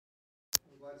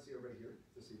glad to see everybody here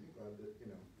this evening. Glad that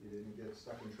you didn't get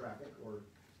stuck in traffic or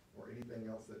anything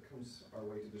else that comes our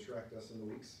way to distract us in the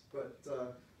weeks. But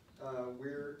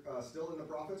we're still in the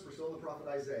prophets. We're still in the prophet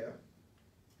Isaiah,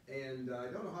 and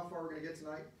I don't know how far we're going to get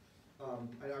tonight.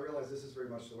 I realize this is very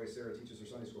much the way Sarah teaches her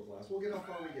Sunday school class. We'll get how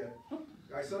far we get.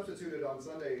 I substituted on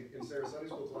Sunday in Sarah's Sunday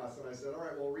school class, and I said, all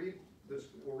right, we'll read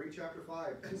chapter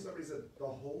 5. And somebody said, the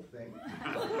whole thing?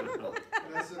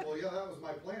 And I said, well, yeah, that was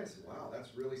my plan. I said, wow,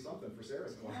 that's really something for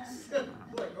Sarah's class.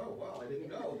 Like, oh, wow, I didn't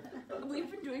know.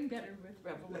 We've been doing better with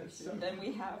Revelation than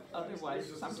we have otherwise.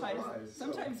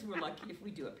 Sometimes we're lucky if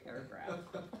we do a paragraph.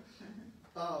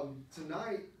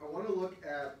 Tonight, I want to look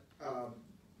at...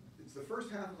 it's the first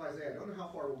half of Isaiah. I don't know how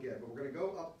far we'll get, but we're going to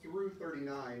go up through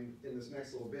 39 in this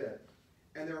next little bit.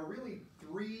 And there are really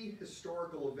 3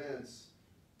 historical events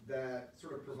that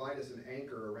sort of provide us an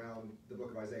anchor around the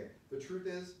book of Isaiah. The truth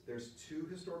is, there's 2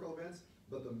 historical events,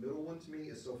 but the middle one to me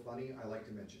is so funny, I like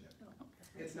to mention it.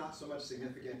 It's not so much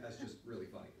significant as just really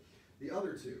funny. The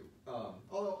other 2,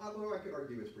 although I could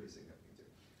argue it's pretty significant too.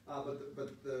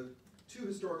 But the 2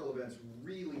 historical events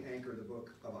really anchor the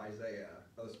book of Isaiah.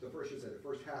 The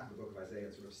first half of the book of Isaiah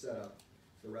and sort of set up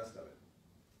the rest of it.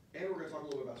 And we're going to talk a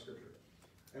little bit about Scripture.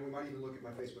 And we might even look at my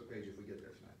Facebook page if we get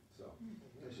there tonight. So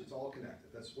it's all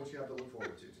connected. That's what you have to look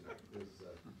forward to tonight.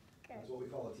 That's what we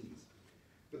call a tease.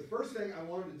 But the first thing I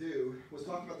wanted to do was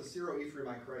talk about the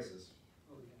Syro-Ephraimite crisis.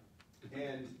 Oh, yeah.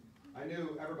 And I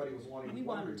knew everybody was wanting We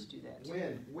wanted to do that.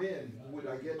 When would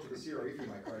I get to the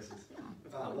Syro-Ephraimite crisis?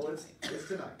 Well, it's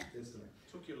tonight. It's tonight.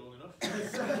 Took you long enough.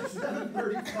 At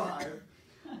 7:35.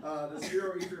 The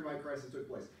Syro-Ephraimite crisis took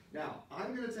place. Now,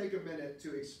 I'm going to take a minute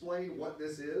to explain what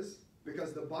this is,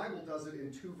 because the Bible does it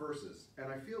in 2 verses,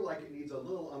 and I feel like it needs a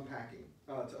little unpacking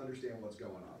to understand what's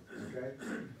going on. Okay?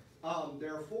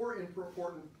 There are 4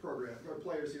 important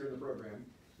players here in the program.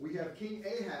 We have King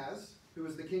Ahaz, who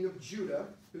is the king of Judah,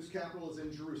 whose capital is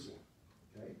in Jerusalem.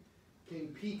 Okay?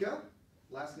 King Pekah,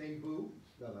 last name Boo.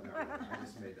 No, I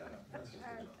just made that up. That's just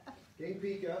a joke. King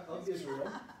Pekah of Israel.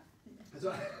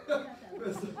 So,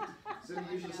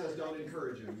 Cindy usually says don't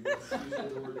encourage him. That's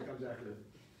usually the word that comes after it.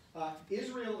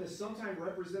 Israel is sometimes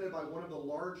represented by one of the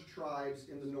large tribes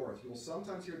in the north. You will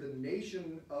sometimes hear the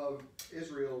nation of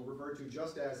Israel referred to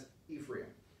just as Ephraim.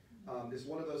 It's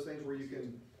one of those things where you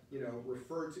can,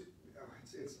 refer to.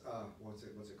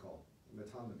 What's it called?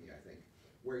 Metonymy, I think,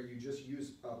 where you just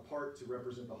use a part to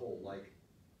represent the whole. Like,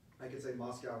 I can say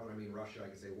Moscow when I mean Russia. I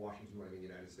can say Washington when I mean the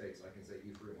United States. I can say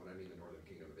Ephraim when I mean the northern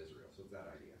kingdom of Israel. So it's that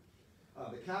idea.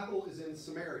 The capital is in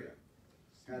Samaria.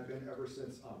 Had been ever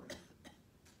since Omri.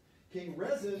 King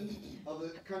Rezin of the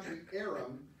country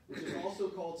Aram, which is also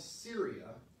called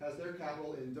Syria, has their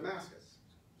capital in Damascus.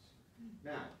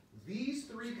 Now, these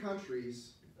 3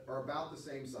 countries are about the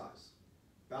same size.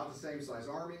 About the same size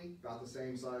army, about the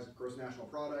same size gross national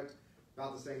product,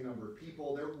 about the same number of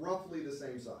people. They're roughly the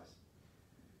same size.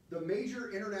 The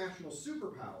major international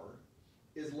superpower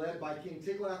is led by King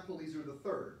Tiglath-Pileser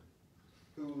III,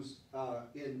 who's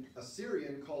in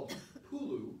Assyrian called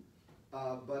Pulu,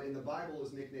 but in the Bible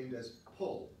is nicknamed as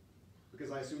Pul,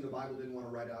 because I assume the Bible didn't want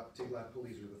to write out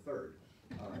Tiglath-Pileser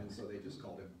III, and so they just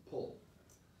called him Pul,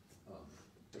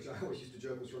 which I always used to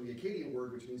joke was from the Akkadian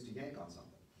word, which means to yank on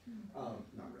something.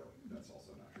 Not really. That's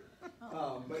also not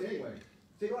true. But anyway,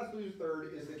 Tiglath-Pileser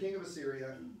III is the king of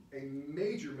Assyria, a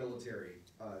major military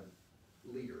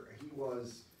leader. He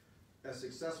was as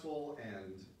successful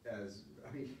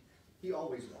he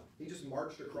always won. He just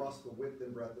marched across the width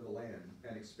and breadth of the land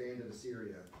and expanded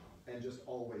Assyria and just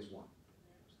always won.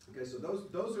 Okay, so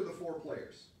those are the 4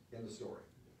 players in the story.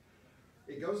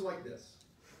 It goes like this.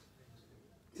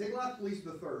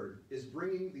 Tiglath-Pileser III is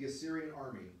bringing the Assyrian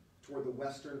army toward the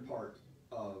western part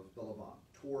of the Levant,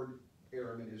 toward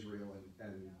Aram and Israel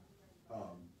and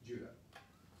Judah.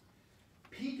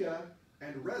 Pekah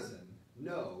and Rezin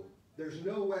know there's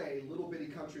no way little bitty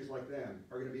countries like them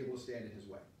are going to be able to stand in his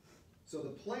way. So the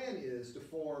plan is to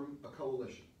form a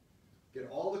coalition. Get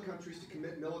all the countries to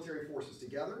commit military forces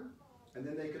together, and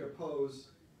then they could oppose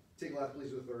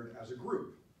Tiglath-Pileser III as a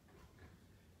group.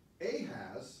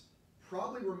 Ahaz,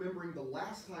 probably remembering the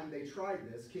last time they tried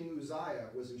this, King Uzziah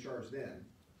was in charge then,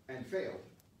 and failed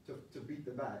to beat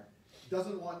them back,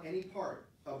 doesn't want any part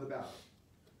of the battle.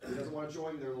 He doesn't want to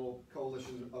join their little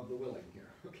coalition of the willing here,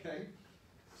 okay?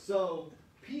 So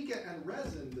Pekah and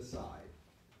Rezin decide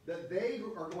that they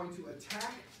are going to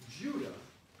attack Judah,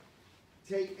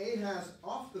 take Ahaz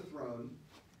off the throne,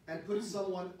 and put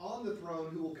someone on the throne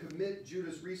who will commit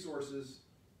Judah's resources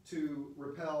to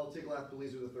repel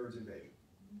Tiglath-Pileser III's invasion.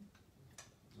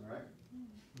 All right?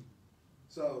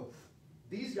 So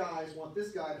these guys want this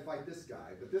guy to fight this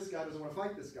guy, but this guy doesn't want to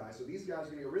fight this guy, so these guys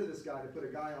are going to get rid of this guy to put a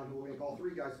guy on who will make all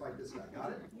three guys fight this guy.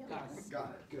 Got it? Yes.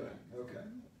 Got it. Good. Okay.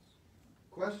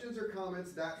 Questions or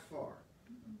comments that far?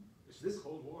 It's this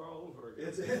Cold War all over again.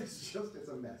 It's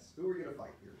a mess. Who are we going to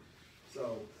fight here?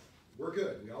 So we're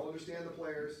good. We all understand the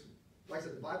players. Like I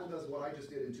said, the Bible does what I just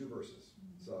did in 2 verses.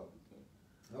 So,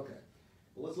 okay.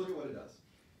 Well, let's look at what it does.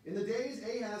 In the days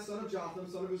Ahaz, son of Jotham,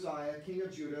 son of Uzziah, king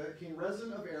of Judah, King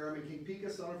Rezin of Aram, and King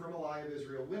Pekah, son of Remaliah of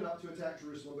Israel, went up to attack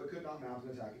Jerusalem, but could not mount an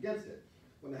attack against it.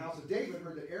 When the house of David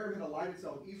heard that Aram had allied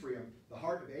itself with Ephraim, the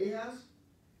heart of Ahaz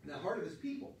and the heart of his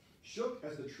people shook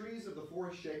as the trees of the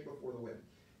forest shake before the wind.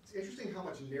 It's interesting how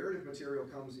much narrative material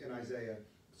comes in Isaiah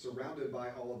surrounded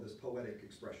by all of this poetic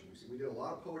expression. We did a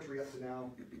lot of poetry up to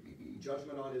now,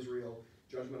 judgment on Israel,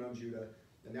 judgment on Judah,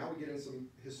 and now we get in some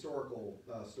historical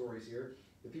stories here.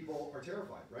 The people are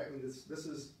terrified, right? I mean,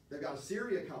 they've got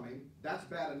Assyria coming. That's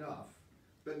bad enough.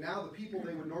 But now the people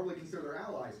they would normally consider their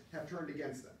allies have turned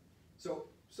against them. So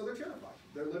they're terrified.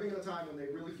 They're living in a time when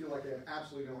they really feel like they have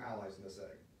absolutely no allies in this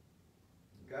setting.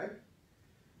 Okay?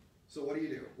 So what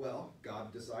do? Well,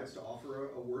 God decides to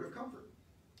offer a word of comfort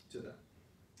to them.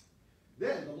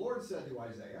 Then the Lord said to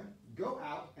Isaiah, "Go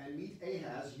out and meet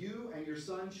Ahaz, you and your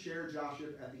son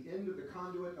Shear-Jashub, at the end of the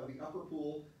conduit of the upper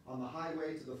pool on the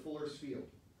highway to the fuller's field."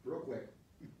 Real quick.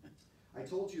 I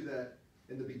told you that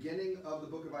in the beginning of the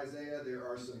book of Isaiah, there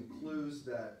are some clues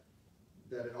that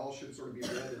it all should sort of be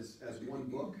read as one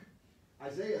book.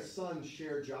 Isaiah's son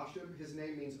Shear-Jashub, his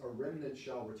name means a remnant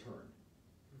shall return.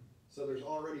 So there's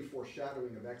already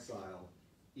foreshadowing of exile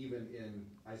even in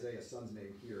Isaiah's son's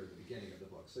name here at the beginning of the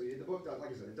book. So the book,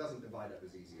 like I said, it doesn't divide up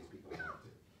as easy as people want it to.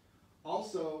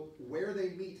 Also, where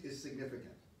they meet is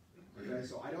significant. Okay,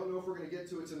 so I don't know if we're going to get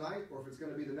to it tonight or if it's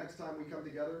going to be the next time we come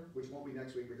together, which won't be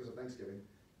next week because of Thanksgiving,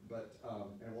 but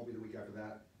and it won't be the week after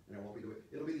that, and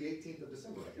it'll be the 18th of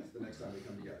December, I guess, the next time we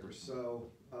come together.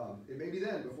 So it may be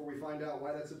then before we find out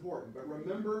why that's important. But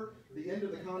remember the end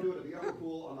of the conduit of the upper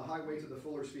pool on the highway to the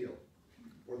fuller's field,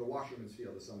 or the washerman's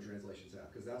field, as some translations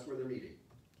have, because that's where they're meeting.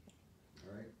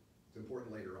 All right? It's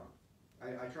important later on.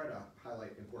 I try to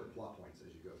highlight important plot points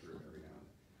as you go through every now and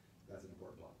then. That's an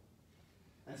important plot.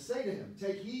 And say to him,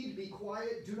 "Take heed, be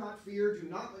quiet, do not fear, do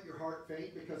not let your heart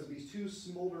faint because of these 2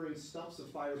 smoldering stumps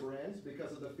of firebrands,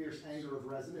 because of the fierce anger of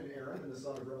Rezin and Aram and the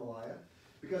son of Remaliah.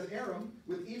 Because Aram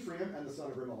with Ephraim and the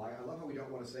son of Remaliah," I love how we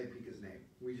don't want to say Pekah's name.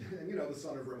 And you know the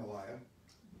son of Remaliah,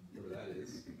 whatever that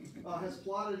is, "has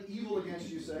plotted evil against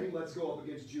you, saying, 'Let's go up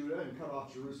against Judah and cut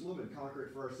off Jerusalem and conquer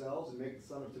it for ourselves and make the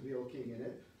son of Tabeel king in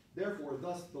it. Therefore,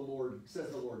 thus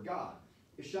says the Lord God,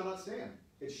 it shall not stand,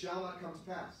 it shall not come to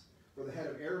pass. For the head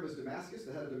of Aram is Damascus,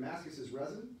 the head of Damascus is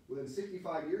Rezin. Within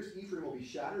 65 years, Ephraim will be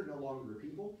shattered, no longer a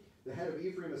people. The head of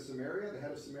Ephraim is Samaria, the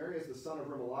head of Samaria is the son of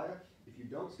Remaliah. If you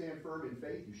don't stand firm in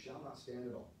faith, you shall not stand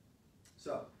at all.'"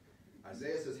 So,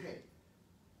 Isaiah says, hey,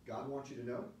 God wants you to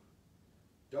know,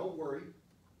 don't worry,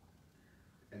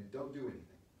 and don't do anything.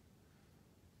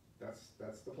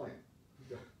 That's the plan.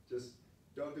 Just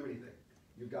don't do anything.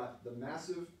 You've got the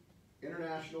massive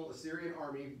international Assyrian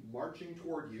army marching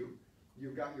toward you.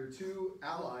 You've got your 2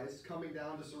 allies coming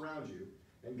down to surround you.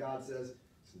 And God says,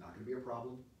 it's not going to be a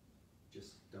problem.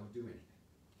 Just don't do anything.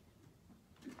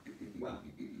 Well,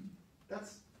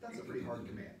 that's a pretty hard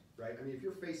command, right? I mean, if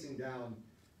you're facing down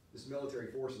this military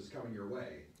forces coming your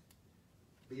way,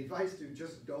 the advice to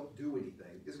just don't do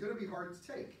anything is going to be hard to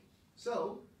take.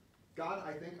 So, God,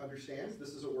 I think, understands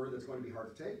this is a word that's going to be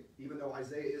hard to take. Even though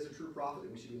Isaiah is a true prophet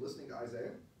and we should be listening to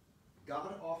Isaiah,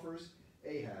 God offers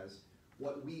Ahaz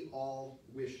what we all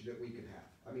wish that we could have.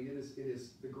 I mean, it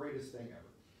is the greatest thing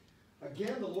ever.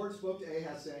 Again, the Lord spoke to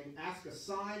Ahaz, saying, "Ask a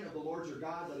sign of the Lord your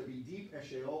God, let it be deep as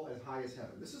Sheol, as high as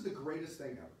heaven." This is the greatest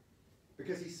thing ever.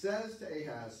 Because he says to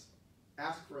Ahaz,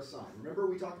 ask for a sign. Remember,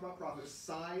 we talked about prophets.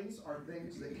 Signs are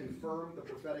things that confirm the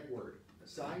prophetic word.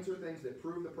 Signs are things that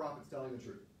prove the prophet's telling the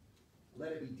truth.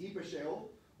 Let it be deep as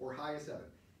Sheol or high as heaven.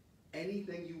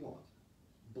 Anything you want.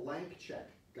 Blank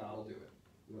check. God will do it.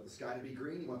 You want the sky to be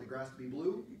green? You want the grass to be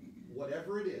blue?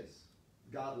 Whatever it is,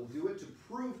 God will do it to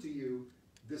prove to you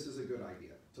this is a good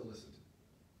idea to listen to.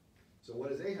 So what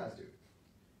does Ahaz do?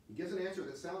 He gives an answer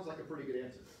that sounds like a pretty good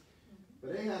answer.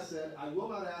 But Ahaz said, "I will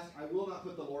not ask, I will not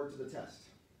put the Lord to the test."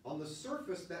 On the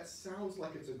surface, that sounds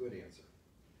like it's a good answer.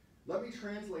 Let me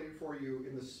translate it for you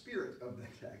in the spirit of the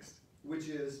text, which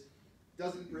is, I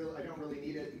don't really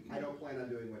need it. I don't plan on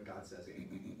doing what God says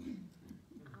anyway.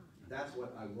 That's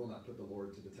what "I will not put the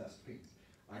Lord to the test" means.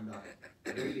 I'm not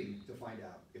waiting to find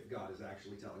out if God is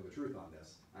actually telling the truth on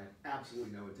this. I have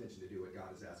absolutely no intention to do what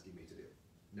God is asking me to do.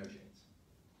 No chance.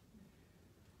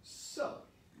 So,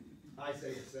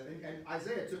 Isaiah said, and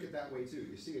Isaiah took it that way too.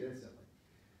 You see it instantly.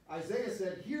 Isaiah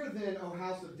said, "Hear then, O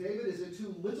house of David, is it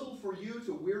too little for you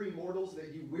to weary mortals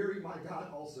that you weary my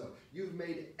God also? You've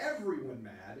made everyone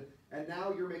mad, and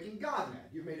now you're making God mad.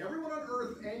 You've made everyone on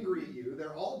earth angry at you.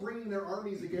 They're all bringing their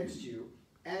armies against you,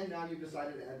 and now you've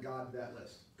decided to add God to that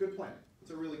list." Good plan.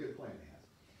 It's a really good plan he has.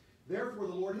 "Therefore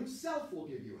the Lord himself will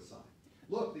give you a sign.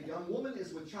 Look, the young woman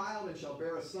is with child and shall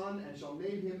bear a son and shall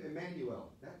name him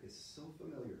Emmanuel." That is so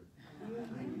familiar.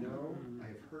 I know I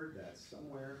have heard that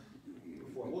somewhere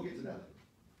before. We'll get to that later.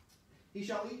 "He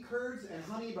shall eat curds and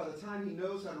honey by the time he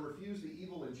knows how to refuse the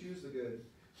evil and choose the good.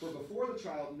 For before the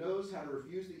child knows how to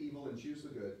refuse the evil and choose the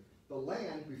good, the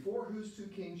land before whose two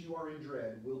kings you are in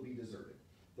dread will be deserted.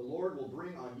 The Lord will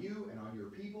bring on you and on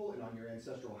your people and on your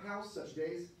ancestral house such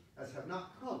days as have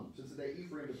not come since the day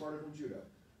Ephraim departed from Judah,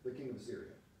 the king of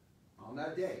Assyria. On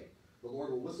that day, the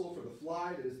Lord will whistle for the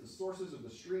fly that is the sources of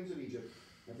the streams of Egypt,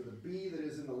 and for the bee that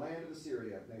is in the land of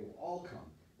Assyria. They will all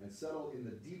come and settle in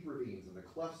the deep ravines and the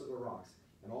clefts of the rocks,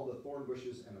 and all the thorn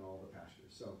bushes and in all the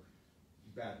pastures." So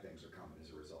bad things are coming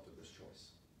as a result of this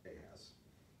choice, Ahaz.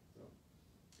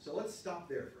 So let's stop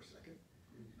there for a second.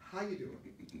 How you doing?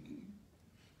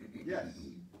 Yes.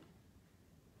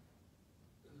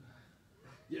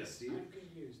 Yes, Steve? I'm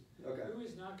confused. Okay. Who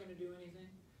is not going to do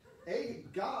anything?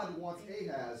 God wants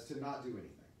Ahaz to not do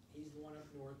anything. He's the one up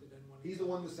north that doesn't want to. He's the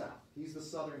one in the south. He's the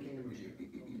southern kingdom of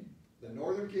Judah. The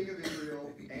northern king of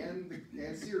Israel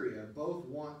and Syria both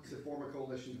want to form a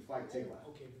coalition to fight Tiglath.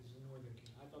 Okay, this is the northern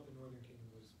king. I thought the northern kingdom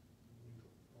was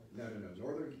neutral.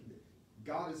 No.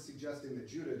 God is suggesting that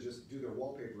Judah just do their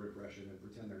wallpaper impression and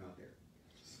pretend they're not there.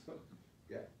 So,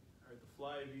 yeah. All right, the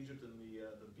fly of Egypt and the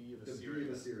bee of The Assyria. bee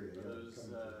of Assyria. Are Yeah, those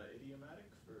idiomatic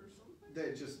for something?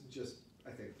 they just I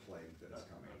think plague that is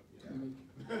coming.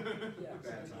 Yeah,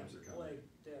 Bad times are coming. Plague,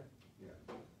 death.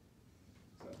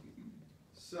 Yeah.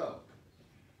 So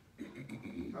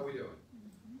how we doing?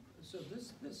 So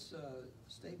this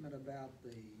statement about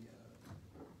the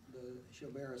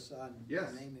she'll bear a son,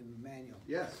 Yes. name him Emmanuel.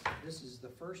 Yes. This is the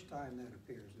first time that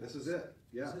appears. This is it.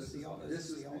 Yeah. Is This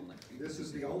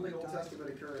is the only Old Testament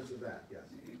occurrence of that. Yes.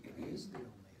 It is the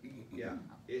only. Yeah.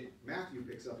 Matthew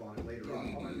picks up on it later Yeah,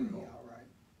 on. yeah, all right.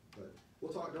 But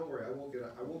we'll talk. Don't worry. I won't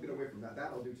get away from that.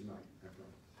 That I'll do tonight. I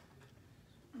promise.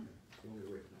 I won't get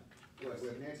away from that. Go ahead. We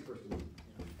have Nancy first.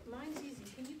 Mine's easy.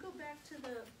 Can you go back to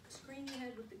the screen you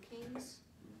had with the kings?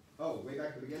 Oh, way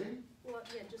back to the beginning. Well,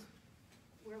 yeah, just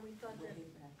where we thought that,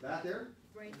 That there.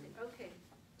 right there. Okay,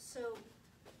 so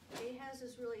Ahaz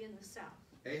is really in the south.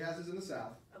 Ahaz is in the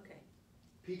south. Okay,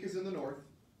 Peak is in the north,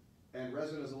 and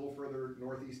Rezin is a little further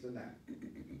northeast than that.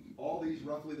 All these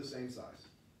roughly the same size.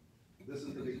 This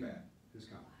is the big bad who's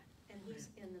coming. and he's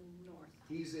in the north.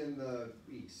 He's in the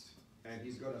east, and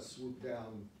he's going to swoop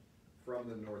down from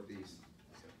the northeast.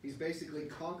 He's basically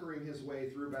conquering his way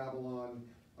through Babylon,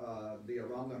 the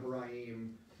Aram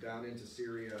Naharaim, down into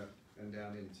Syria, and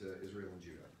down into Israel and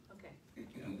Judah. Okay,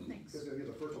 Yeah. thanks. Because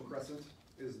the Fertile Crescent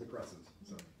is the crescent.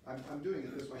 So I'm doing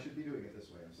it this way. I should be doing it this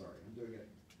way. I'm sorry. I'm doing it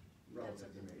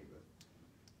relative to me, but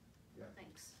yeah.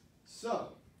 Thanks.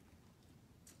 So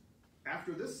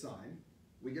after this sign,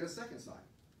 we get a second sign,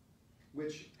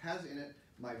 which has in it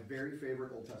my very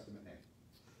favorite Old Testament name.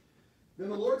 "Then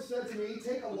the Lord said to me,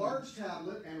 take a large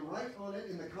tablet and write on it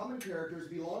in the common characters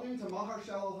belonging to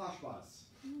Maher-shalal-Hash-Baz."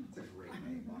 It's a great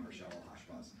name,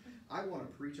 Maher-shalal-Hash-Baz. I want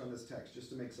to preach on this text just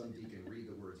to make some deacon read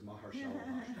the words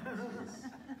Maher-shalal-Hash-Baz.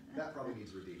 That probably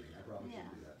needs redeeming. I probably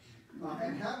shouldn't do that.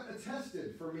 "And have it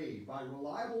attested for me by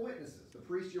reliable witnesses, the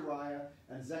priest Uriah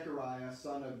and Zechariah,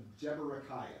 son of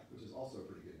Jeberechiah," which is also a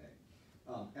pretty good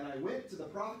name. "And I went to the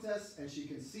prophetess, and she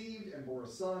conceived and bore a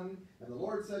son. And the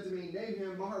Lord said to me, name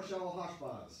him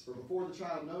Maher-shalal-Hash-Baz, for before the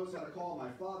child knows how to call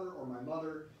my father or my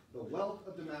mother, the wealth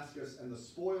of Damascus and the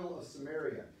spoil of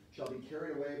Samaria shall be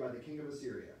carried away by the king of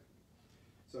Assyria."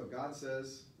 So God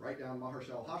says, write down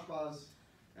Maher-shalal-Hash-Baz.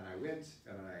 And I went,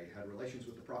 and I had relations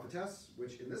with the prophetess,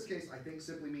 which in this case I think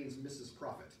simply means Mrs.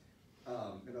 Prophet.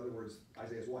 In other words,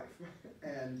 Isaiah's wife.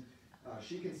 And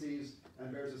she conceives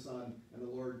and bears a son, and the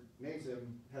Lord has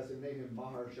him name him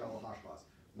Maher-shalal-Hash-Baz.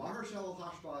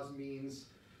 Maher-shalal-Hash-Baz means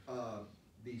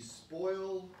the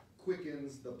spoil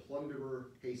quickens, the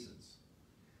plunderer hastens.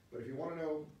 But if you want to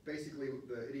know basically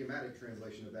the idiomatic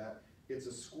translation of that, it's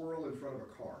a squirrel in front of a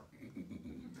car.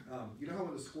 You know how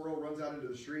when the squirrel runs out into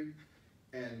the street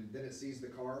and then it sees the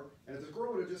car? And if the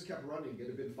squirrel would have just kept running, it'd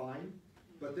have been fine.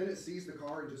 But then it sees the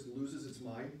car and just loses its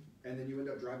mind, and then you end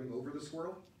up driving over the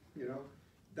squirrel, you know?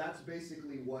 That's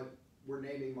basically what we're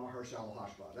naming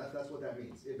Maher-shalal-Hash-Baz. That's what that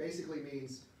means. It basically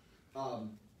means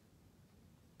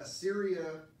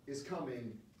Assyria is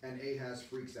coming and Ahaz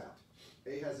freaks out.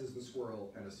 Ahaz is the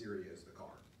squirrel and Assyria is the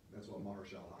car. That's what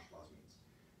Maher-shalal-hash-baz means,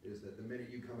 is that the minute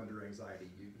you come under anxiety,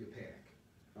 you panic.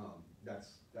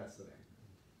 That's the name.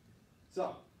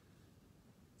 So,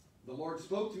 the Lord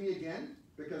spoke to me again,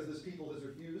 because this people has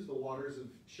refused the waters of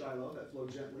Shiloh that flow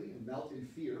gently and melt in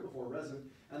fear before Rezin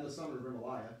and the son of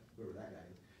Remaliah, whoever that guy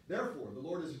is. Therefore, the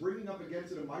Lord is bringing up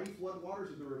against it a mighty flood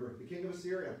waters of the river, the king of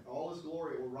Assyria. All his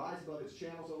glory will rise above its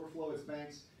channels, overflow its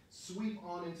banks, sweep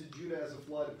on into Judah as a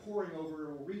flood, pouring over,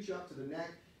 it will reach up to the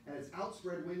neck, and its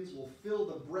outspread wings will fill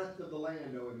the breadth of the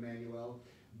land, O Emmanuel.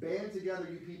 Band together,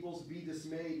 you peoples, be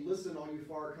dismayed. Listen, all you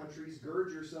far countries.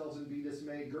 Gird yourselves and be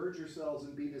dismayed. Gird yourselves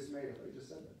and be dismayed. I thought you just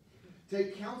said that.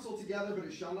 Take counsel together, but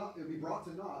it will be brought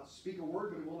to naught. Speak a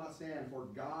word, but it will not stand, for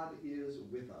God is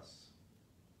with us.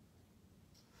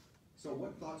 So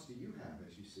what thoughts do you have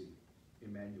as you see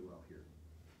Emmanuel here?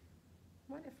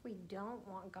 What if we don't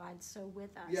want God so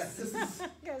with us? Yes, this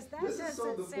is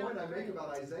so the point I make great.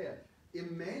 about Isaiah.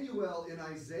 Emmanuel in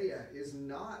Isaiah is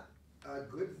not a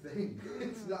good thing.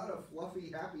 It's not a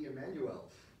fluffy, happy Emmanuel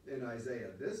in Isaiah.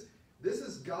 This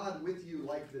is God with you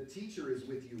like the teacher is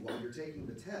with you while you're taking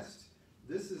the test.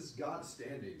 This is God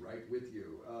standing right with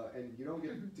you. And you don't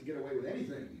get to get away with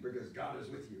anything because God is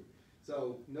with you.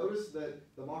 So notice that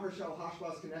the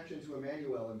Maher-shalal-hash-baz connection to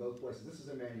Emmanuel in both places. This is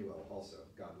Emmanuel also,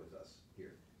 God with us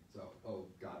here. So,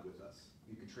 God with us.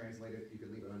 You could translate it, you could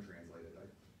leave it untranslated.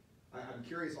 I'm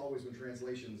curious always when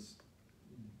translations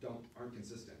aren't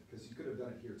consistent, because you could have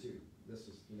done it here too. This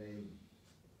is the name,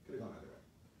 could have gone either way.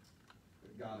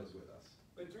 But God is with us.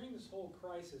 But during this whole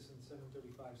crisis in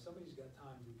 735, somebody's got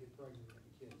time to get pregnant with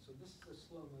a kid. So this is a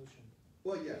slow motion.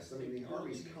 Well, yes, I mean, the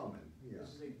army's coming. Yeah.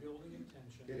 This is a building of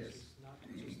tension. It This is. not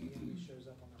just the enemy shows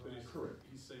up on the But horizon. Correct.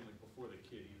 he's saying like before the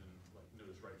kid even like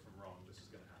knows right from wrong, this is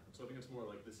going to happen. So I think it's more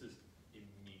like this is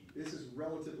immediate. This is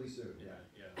relatively soon, yeah.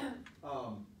 Yeah.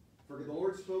 For the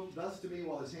Lord spoke thus to me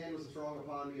while his hand was strong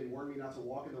upon me and warned me not to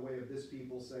walk in the way of this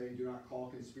people, saying, do not call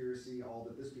conspiracy all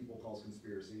that this people calls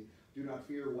conspiracy. Do not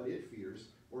fear what it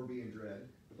fears, or be in dread.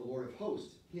 But the Lord of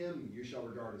hosts, him you shall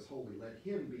regard as holy. Let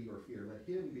him be your fear. Let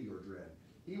him be your dread.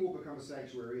 He will become a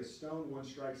sanctuary, a stone one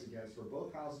strikes against. For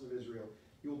both houses of Israel,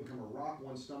 he will become a rock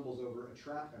one stumbles over, a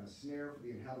trap and a snare for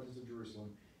the inhabitants of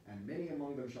Jerusalem. And many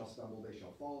among them shall stumble. They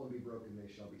shall fall and be broken.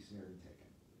 They shall be snared and taken.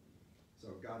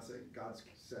 So God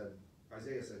said,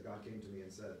 Isaiah said, God came to me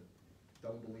and said,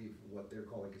 don't believe what they're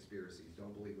calling conspiracies.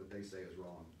 Don't believe what they say is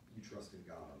wrong. You trust in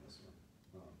God on this one.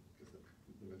 Because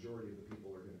the majority of the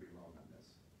people are going to be wrong on this.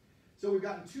 So we've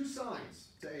gotten two signs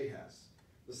to Ahaz.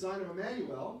 The sign of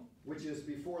Emmanuel, which is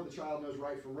before the child knows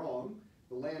right from wrong,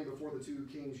 the land before the two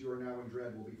kings you are now in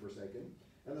dread will be forsaken.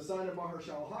 And the sign of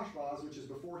Maher-shalal-hash-baz, which is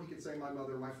before he could say, my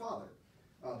mother and my father.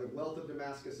 The wealth of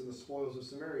Damascus and the spoils of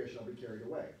Samaria shall be carried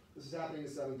away. This is happening in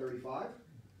 735.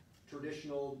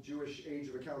 Traditional Jewish age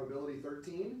of accountability,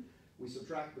 13. We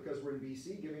subtract because we're in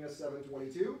BC, giving us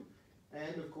 722.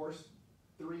 And, of course,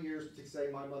 3 years to say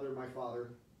my mother and my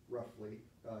father, roughly.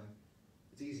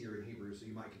 It's easier in Hebrew, so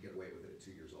you might could get away with it at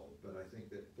 2 years old. But I think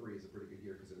that 3 is a pretty good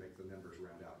year because it makes the numbers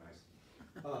round out nice.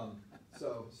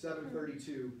 So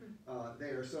 732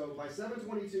 there. So by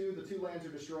 722, the two lands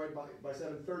are destroyed. By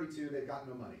 732, they've got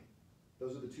no money.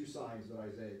 Those are the two signs that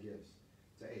Isaiah gives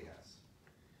to Ahaz.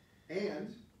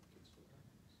 And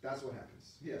that's what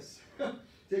happens. Yes.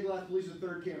 Tiglath-Pileser's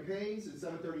third campaigns. In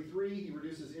 733, he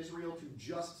reduces Israel to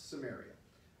just Samaria.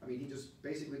 I mean, he just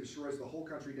basically destroys the whole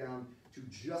country down to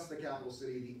just the capital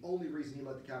city. The only reason he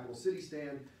let the capital city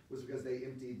stand was because they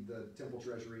emptied the temple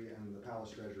treasury and the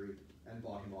palace treasury and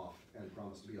bought him off and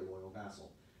promised to be a loyal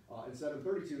vassal. In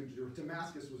 732,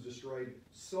 Damascus was destroyed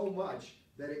so much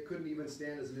that it couldn't even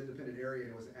stand as an independent area,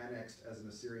 and it was annexed as an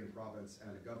Assyrian province,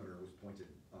 and a governor was appointed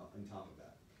on top of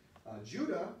that.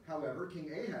 Judah, however,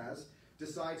 King Ahaz,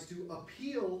 decides to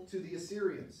appeal to the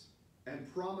Assyrians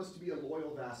and promise to be a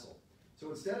loyal vassal.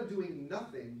 So instead of doing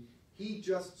nothing, he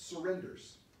just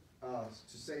surrenders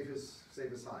to save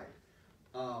his hide.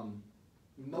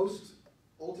 Most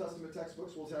Old Testament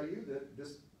textbooks will tell you that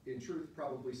this, in truth,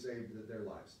 probably saved their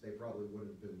lives. They probably would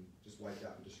have been just wiped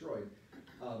out and destroyed.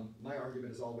 My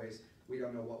argument is always, we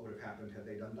don't know what would have happened had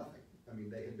they done nothing. I mean,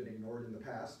 they had been ignored in the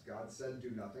past. God said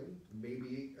do nothing.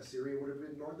 Maybe Assyria would have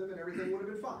ignored them and everything would have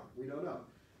been fine. We don't know.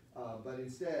 But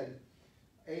instead,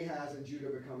 Ahaz and Judah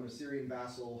become an Assyrian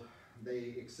vassal.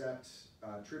 They accept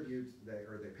tribute, they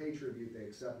pay tribute, they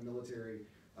accept military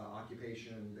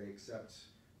occupation, they accept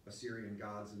Assyrian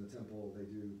gods in the temple, they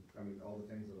do, all the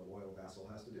things that a loyal vassal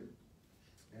has to do.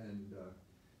 And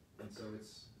so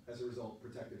it's, as a result,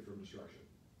 protected from destruction.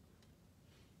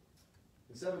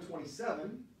 In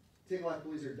 727,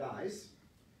 Tiglath-Pileser dies.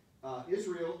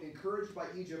 Israel, encouraged by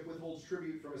Egypt, withholds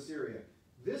tribute from Assyria.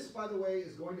 This, by the way,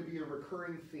 is going to be a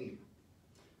recurring theme.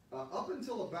 Up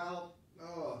until about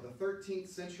the 13th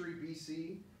century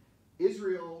BC,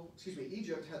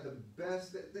 Egypt had the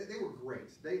best. They were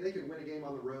great. They could win a game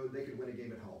on the road. They could win a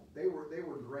game at home. They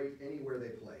were great anywhere they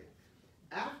played.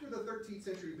 After the 13th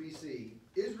century BC,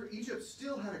 Egypt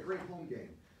still had a great home game,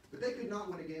 but they could not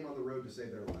win a game on the road to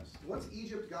save their lives. Once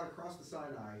Egypt got across the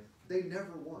Sinai, they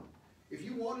never won. If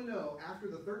you want to know, after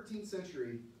the 13th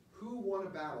century, who won a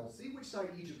battle, see which side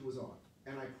Egypt was on.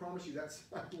 And I promise you that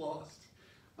side lost.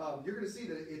 You're going to see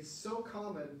that it's so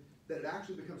common that it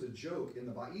actually becomes a joke in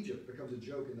the Bible. Egypt becomes a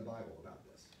joke in the Bible about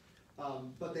this.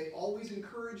 But they always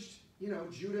encouraged,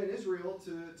 Judah and Israel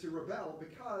to rebel,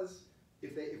 because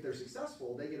if they're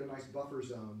successful, they get a nice buffer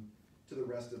zone to the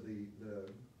rest of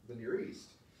the Near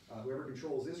East. Whoever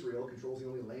controls Israel controls the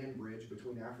only land bridge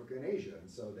between Africa and Asia. And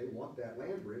so they want that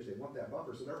land bridge, they want that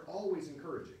buffer, so they're always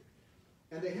encouraging.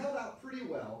 And they held out pretty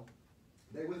well.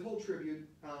 They withhold tribute.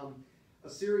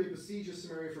 Assyria besieges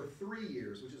Samaria for 3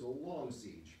 years, which is a long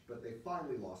siege, but they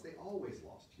finally lost. They always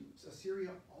lost. Assyria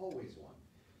always won.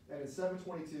 And in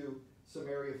 722,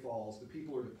 Samaria falls. The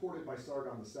people are deported by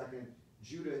Sargon II.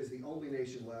 Judah is the only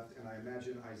nation left, and I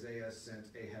imagine Isaiah sent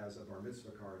Ahaz a bar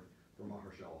mitzvah card for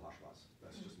Maher-shalal-Hash-Baz.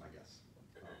 That's just my guess.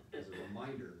 As a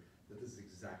reminder that this is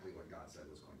exactly what God said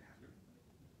was going to happen.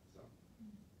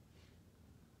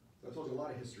 So I told you a lot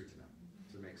of history tonight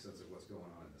to make sense of what's going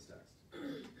on in this text.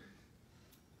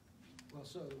 Well,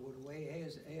 so the way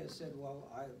Ahaz said, well,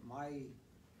 my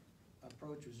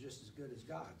approach was just as good as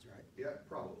God's, right? Yeah,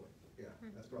 probably. Yeah,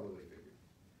 that's probably what he figured.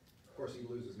 Of course, he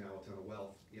loses now a ton of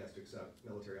wealth. He has to accept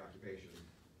military occupation.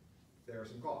 There are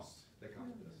some costs that come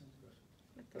with this.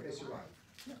 But they survive.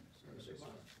 Yeah. But they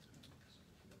survive.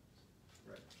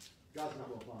 Right. God's not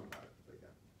real fond about it, but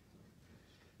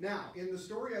yeah. Now, in the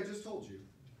story I just told you,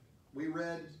 we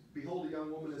read, "Behold, a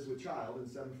young woman is with child" in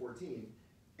 7:14.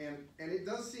 And it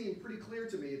does seem pretty clear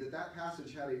to me that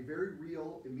passage had a very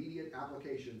real, immediate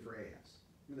application for Ahaz.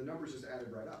 I mean, the numbers just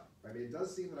added right up. I mean, it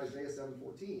does seem that Isaiah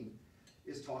 7:14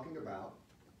 is talking about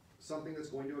something that's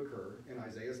going to occur in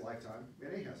Isaiah's lifetime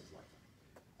and Ahaz's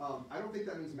lifetime. I don't think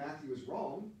that means Matthew is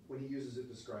wrong when he uses it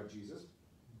to describe Jesus.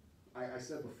 I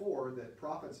said before that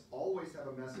prophets always have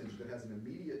a message that has an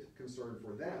immediate concern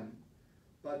for them,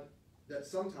 but that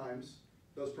sometimes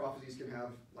those prophecies can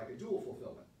have like a dual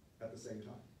fulfillment at the same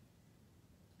time.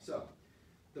 So,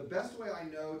 the best way I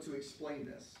know to explain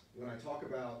this, when I talk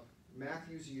about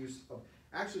Matthew's use of,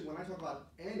 actually when I talk about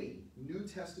any New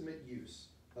Testament use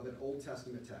of an Old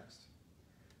Testament text,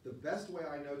 the best way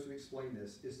I know to explain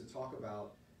this is to talk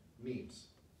about memes.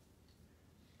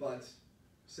 But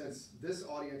since this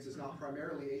audience is not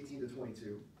primarily 18 to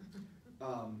 22,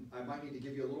 I might need to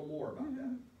give you a little more about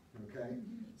that. Okay?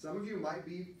 Some of you might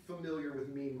be familiar with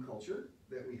meme culture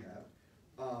that we have.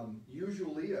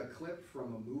 Usually a clip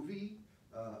from a movie,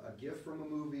 a GIF from a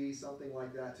movie, something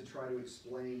like that, to try to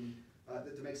explain,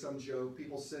 to make some joke.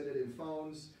 People send it in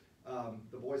phones.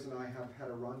 The boys and I have had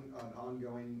an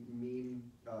ongoing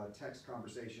meme text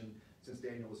conversation since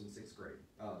Daniel was in 6th grade.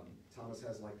 Thomas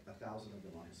has like 1,000 of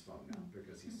them on his phone now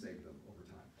because he's saved them over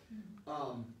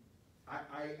time.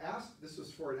 I asked, this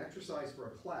was for an exercise for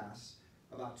a class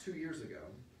about 2 years ago.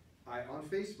 I, on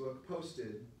Facebook,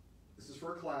 posted, this is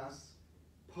for a class,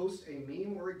 post a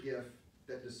meme or a GIF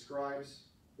that describes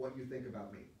what you think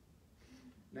about me.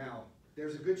 Now,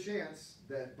 there's a good chance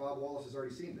that Bob Wallace has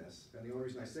already seen this, and the only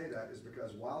reason I say that is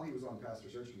because while he was on Pastor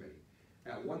Search Committee,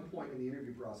 at one point in the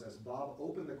interview process, Bob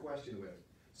opened the question with,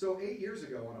 "So 8 years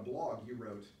ago on a blog you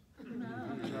wrote," and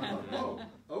I thought, oh,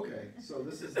 okay, so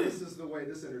this is the way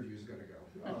this interview is going to go.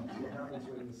 What happens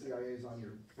when the CIA is on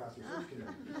your Pastor Search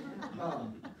Committee.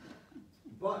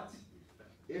 But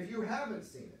if you haven't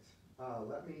seen it,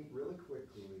 let me really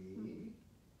quickly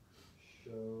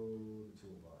show the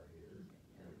toolbar here.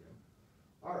 There we go.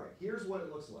 All right, here's what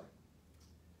it looks like.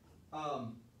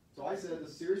 So I said, the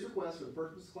serious request for the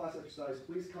purpose of class exercise,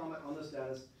 please comment on the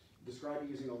status, describe it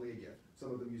using only a GIF.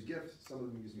 Some of them use GIFs, some of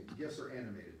them use memes. GIFs are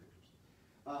animated pictures.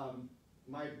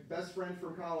 My best friend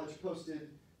from college posted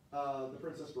The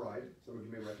Princess Bride. Some of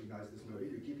you may recognize this movie.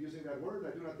 You keep using that word,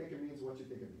 I do not think it means what you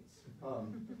think it means.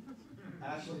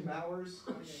 Ashley Mowers,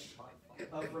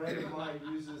 a friend of mine,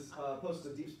 posts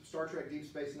a Star Trek Deep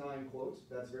Space Nine quote.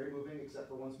 That's very moving, except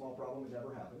for one small problem: it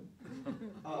never happened.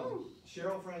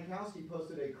 Cheryl Frankowski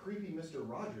posted a creepy Mr.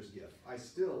 Rogers gif. I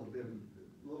still been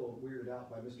a little weirded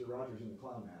out by Mr. Rogers in the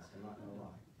clown mask, I'm not going to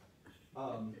lie.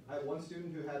 I had one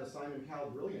student who had a Simon Cowell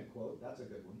brilliant quote. That's a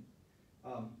good one.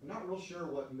 I'm not real sure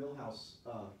what Millhouse,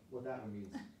 what that one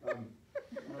means.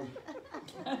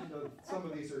 Some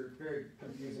of these are very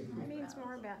confusing to It me. means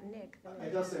more about Nick than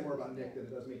It does say more about Nick than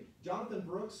it does me. Jonathan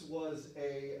Brooks was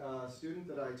a student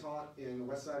that I taught in the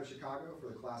west side of Chicago for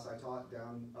the class I taught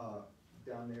down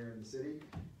there in the city.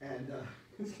 And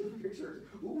his picture,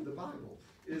 ooh, the Bible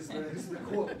is the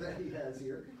quote that he has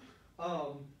here.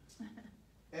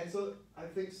 And so I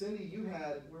think Cindy, you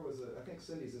had, where was it? I think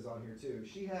Cindy's is on here too.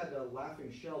 She had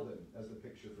Laughing Sheldon as the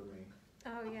picture for me.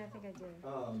 Oh, yeah, I think I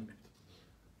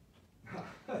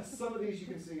did. Some of these you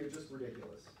can see are just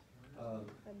ridiculous. I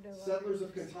know. Settlers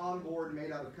of Catan board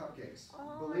made out of cupcakes.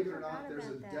 Oh, Believe it I or not, forgot there's a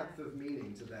about that. depth of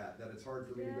meaning to that it's hard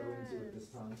for me to go into at this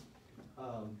time.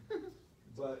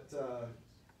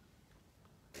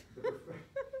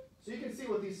 So you can see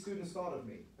what these students thought of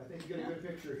me. I think you get a good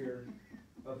picture here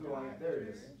of who I am. There it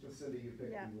is. Just Cindy, you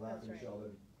picked Yeah, the Laughing that's right.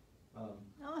 Sheldon.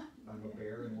 I'm a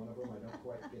bear in one of them. I don't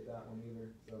quite get that one either.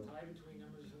 So Tie between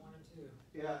numbers 1 and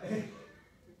 2. yeah.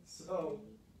 So.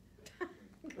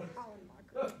 Colin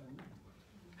Walker.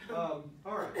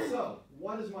 All right, so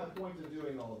what is my point of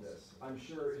doing all of this? I'm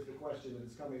sure is the question that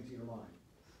is coming to your mind.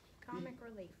 Comic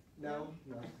relief. No,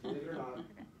 believe it or not,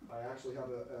 I actually have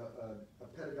a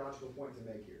pedagogical point to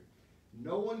make here.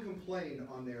 No one complained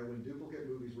on there when duplicate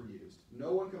movies were used.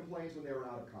 No one complains when they were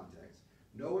out of context.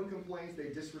 No one complains they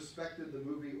disrespected the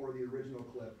movie or the original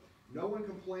clip. No one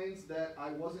complains that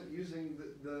I wasn't using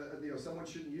someone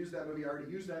shouldn't use that movie. I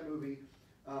already used that movie.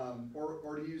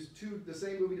 Or to use the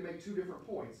same movie to make two different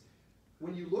points.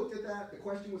 When you looked at that, the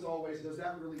question was always, does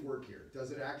that really work here?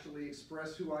 Does it actually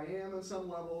express who I am on some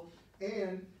level?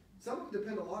 And some of it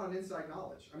depend a lot on inside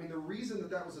knowledge. I mean, the reason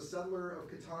that was a Settler of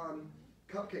Catan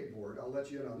cupcake board, I'll let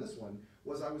you in on this one,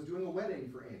 was I was doing a wedding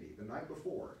for Andy the night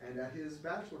before, and at his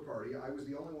bachelor party, I was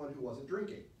the only one who wasn't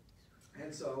drinking.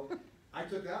 And so I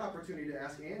took that opportunity to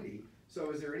ask Andy,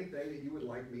 so is there anything that you would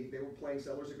like me, they were playing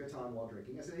Settlers of Catan while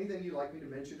drinking, I said, anything you'd like me to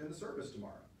mention in the service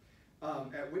tomorrow?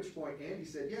 At which point Andy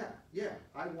said, yeah,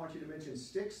 I want you to mention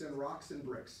sticks and rocks and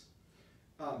bricks.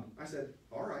 I said,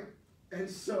 all right. And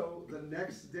so the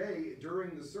next day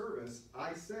during the service,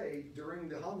 I say during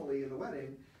the homily in the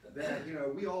wedding that,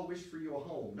 we all wish for you a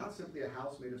home, not simply a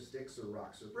house made of sticks or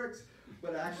rocks or bricks,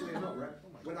 but actually a home, right?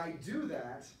 When I do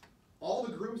that, all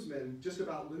the groomsmen just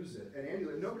about lose it. And Andy,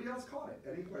 nobody else caught it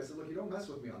at any point. I said, look, you don't mess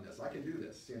with me on this. I can do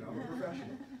this, I'm a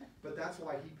professional. But that's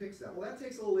why he picks that. Well, that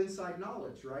takes a little inside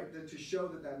knowledge, right? To show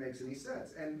that makes any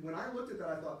sense. And when I looked at that,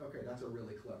 I thought, okay, that's a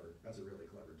really clever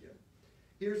gift.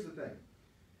 Here's the thing.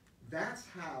 That's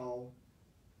how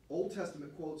Old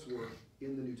Testament quotes work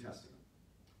in the New Testament.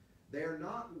 They are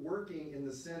not working in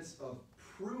the sense of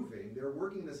proving, they're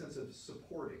working in the sense of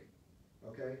supporting,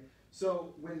 okay?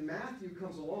 So when Matthew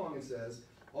comes along and says,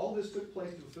 all this took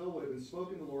place to fulfill what had been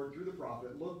spoken to the Lord through the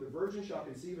prophet, look, the virgin shall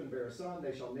conceive and bear a son,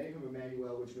 they shall name him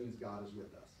Emmanuel, which means God is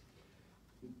with us.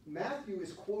 Matthew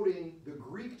is quoting the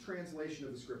Greek translation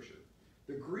of the scripture.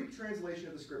 The Greek translation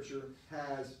of the scripture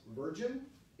has virgin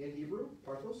in Hebrew,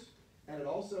 parthos, and it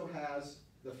also has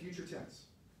the future tense.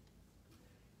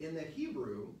 In the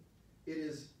Hebrew, it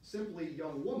is simply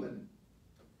young woman,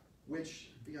 which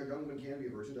a young woman can be a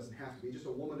virgin, doesn't have to be, just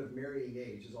a woman of marrying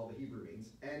age is all the Hebrew means,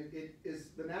 and it is,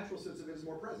 the natural sense of it is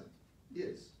more present,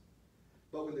 is.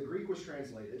 But when the Greek was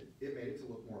translated, it made it to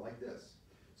look more like this.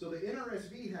 So the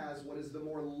NRSV has what is the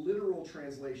more literal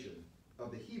translation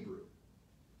of the Hebrew.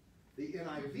 The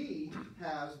NIV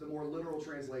has the more literal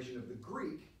translation of the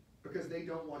Greek because they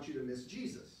don't want you to miss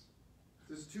Jesus.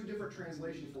 There's two different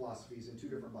translation philosophies in two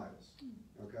different Bibles,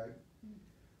 okay?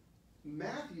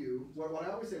 Matthew, what I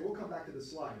always say, we'll come back to the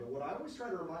slide, but what I always try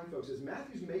to remind folks is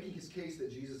Matthew's making his case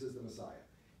that Jesus is the Messiah.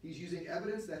 He's using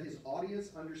evidence that his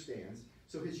audience understands,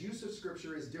 so his use of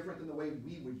Scripture is different than the way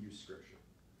we would use Scripture.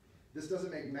 This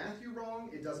doesn't make Matthew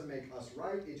wrong, it doesn't make us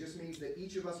right, it just means that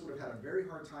each of us would have had a very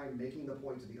hard time making the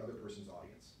point to the other person's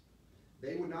audience.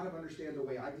 They would not have understood the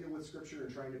way I deal with Scripture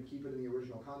and trying to keep it in the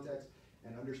original context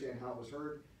and understand how it was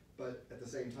heard, but at the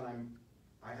same time,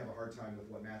 I have a hard time with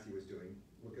what Matthew is doing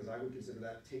because I would consider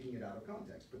that taking it out of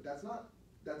context. But that's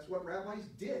what rabbis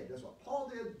did. That's what Paul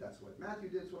did, that's what Matthew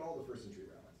did, that's what all the first century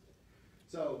rabbis did.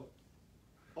 So,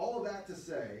 all of that to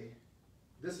say,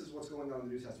 this is what's going on in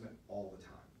the New Testament all the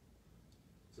time.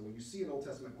 So when you see an Old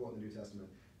Testament quote in the New Testament,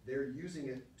 they're using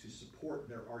it to support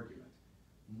their argument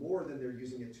more than they're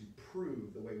using it to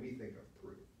prove the way we think of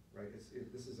proof, right?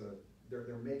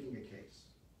 They're making a case.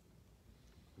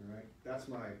 All right, that's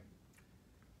my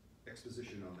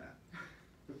exposition on that.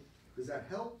 Does that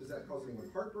help? Does that cause anyone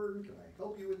heartburn? Can I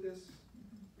help you with this?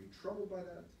 Are you troubled by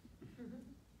that?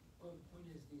 Well, the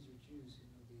point is, these are Jews who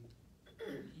know the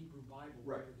Hebrew Bible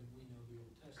Right. better than we know the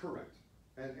Correct.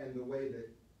 And the way that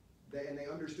they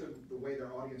understood the way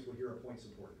their audience would hear a point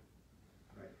supported.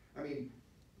 Right? I mean,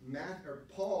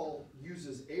 Paul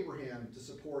uses Abraham to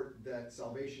support that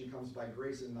salvation comes by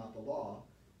grace and not the law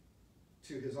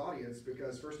to his audience,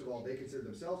 because first of all, they consider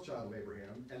themselves child of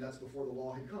Abraham, and that's before the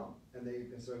law had come. And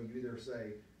so you either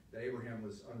say that Abraham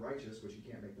was unrighteous, which you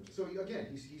can't make them. So again,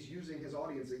 he's using his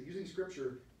audience, using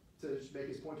scripture to make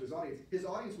his point to his audience. His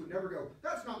audience would never go,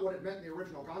 that's not what it meant in the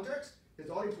original context. His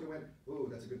audience would have went, ooh,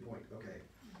 that's a good point. Okay,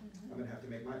 I'm going to have to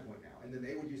make my point now. And then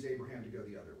they would use Abraham to go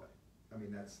the other way. I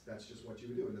mean, that's just what you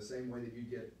would do. In the same way that you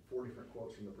get 4 different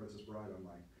quotes from The Princess Bride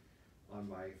on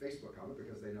my Facebook comment,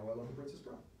 because they know I love The Princess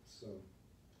Bride. So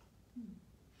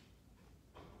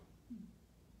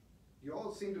you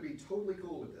all seem to be totally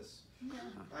cool with this.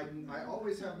 I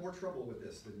always have more trouble with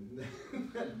this than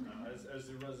as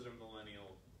the resident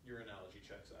millennial, your analogy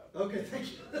checks out. Okay,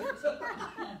 thank you.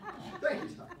 Thank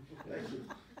you, Tom. Thank you.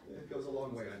 It goes a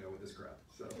long way, I know, with this crowd.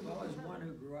 So. Well, as one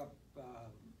who grew up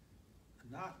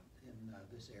not in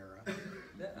this era,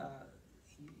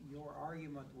 your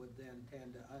argument would then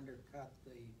tend to undercut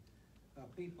the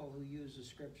people who use the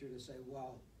scripture to say,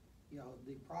 well, you know,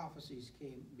 the prophecies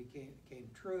became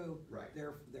true. Right.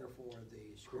 Therefore,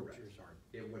 the scriptures aren't.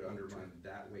 It would undermine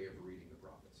that way of reading the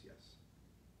prophets. Yes.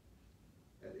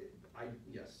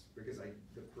 Yes, because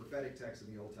the prophetic text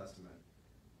in the Old Testament,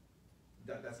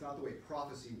 that's not the way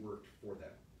prophecy worked for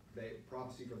them.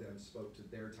 Prophecy for them spoke to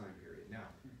their time period. Now,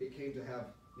 it came to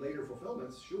have later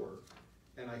fulfillments, sure,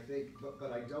 and I think,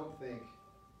 but I don't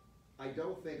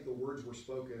think the words were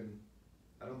spoken.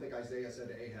 I don't think Isaiah said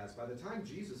to Ahaz, by the time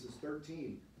Jesus is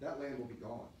 13, that land will be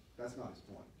gone. That's not his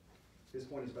point. His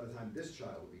point is by the time this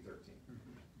child will be 13,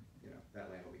 you know, that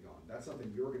land will be gone. That's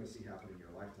something you're going to see happen in your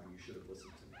lifetime. You should have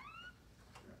listened to me.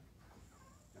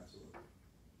 Yeah. Absolutely.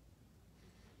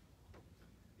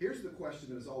 Here's the question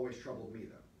that has always troubled me,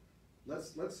 though.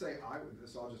 Let's say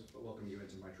so I'll just welcome you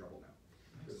into my trouble now,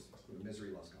 because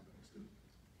misery loves company.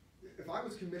 If I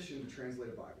was commissioned to translate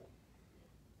a Bible,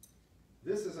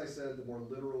 this, as I said, the more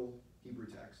literal Hebrew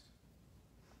text,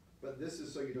 but this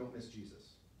is so you don't miss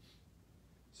Jesus.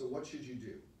 So what should you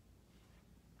do?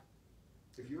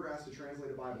 If you were asked to translate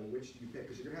a Bible, which do you pick?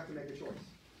 Because you're going to have to make a choice.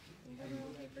 You have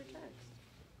no paper text.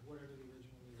 Whatever the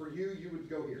original is. For you would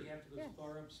go here. You have to go as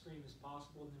far upstream as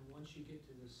possible, and then once you get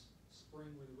to this spring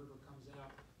where the river comes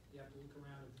out, you have to look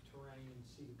around at the terrain and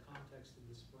see the context of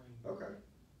the spring. Okay.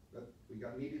 We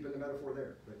got knee deep in the metaphor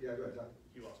there. But yeah, go ahead, Todd.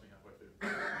 You lost me halfway through.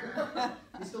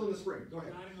 He's still in the spring. Go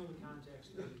ahead. You gotta know the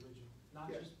context of the original.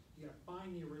 Not just, you gotta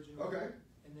find the original. Okay.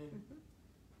 And then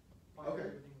find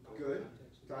Okay. everything about Good. the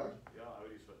context. Tyler? Yeah, I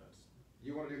would use footnotes.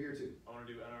 You want to do here too? I want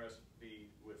to do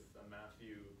NRSV with a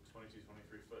Matthew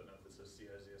 22:23 footnote that says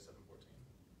see Isaiah 7:14.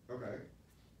 Okay.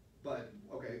 But,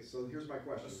 okay, so here's my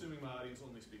question. Assuming my audience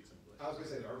only speaks English. I was going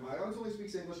to say, my audience only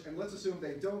speaks English, and let's assume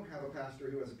they don't have a pastor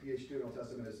who has a PhD in Old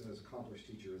Testament and as accomplished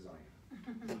teacher as I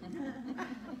am.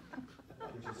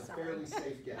 Which is a fairly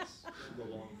safe guess. The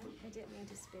long I didn't mean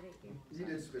to spit at you. You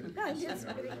did spit it. I did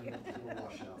spit at you. We'll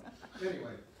wash out.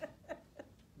 Anyway,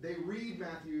 they read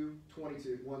Matthew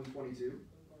 1:22,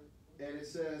 and it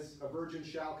says, a virgin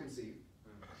shall conceive.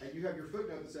 And you have your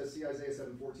footnote that says, see Isaiah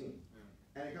 7:14.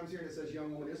 And it comes here and it says,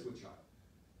 young woman is with child.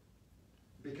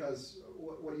 Because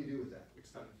what do you do with that?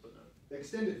 Extended footnote.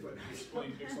 Extended footnote.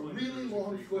 Explain a really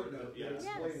long footnote yes. that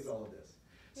explains all of this.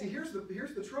 See, here's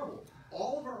the trouble.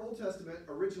 All of our Old Testament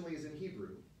originally is in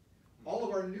Hebrew. All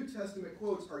of our New Testament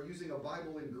quotes are using a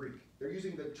Bible in Greek. They're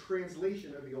using the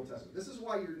translation of the Old Testament. This is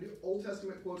why your Old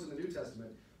Testament quotes in the New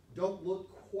Testament don't look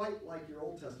quite like your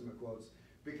Old Testament quotes,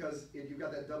 because you've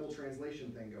got that double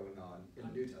translation thing going on in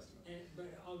the New Testament. But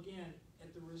again,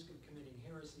 at the risk of committing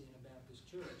heresy in a Baptist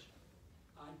church,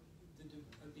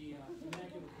 the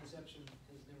Immaculate Conception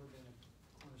has never been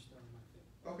a cornerstone of my faith.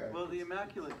 Okay. Well, the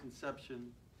Immaculate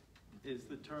Conception is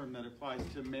the term that applies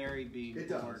to Mary being It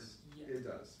born. does. Yes. It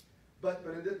does. But I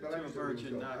understood To a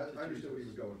virgin, not to I understood what he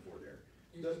was Jesus. going for there.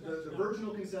 It's The not-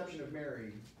 virginal conception of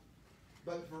Mary,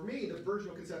 but for me, the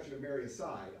virginal conception of Mary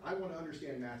aside, I want to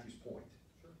understand Matthew's point.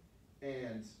 Sure.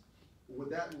 And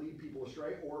would that lead people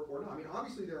astray or not? I mean,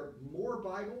 obviously there are more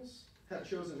Bibles have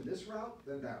chosen this route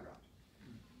than that route.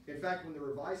 In fact, when the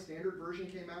Revised Standard Version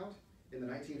came out in the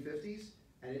 1950s,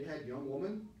 and it had young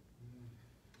woman,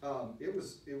 it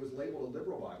was labeled a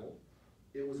liberal Bible.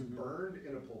 It was burned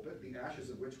in a pulpit, the ashes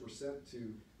of which were sent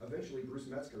to, eventually Bruce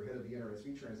Metzger, head of the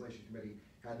NRSV Translation Committee,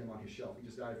 had them on his shelf. He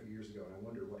just died a few years ago, and I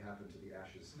wonder what happened to the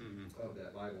ashes of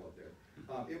that Bible up there.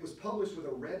 It was published with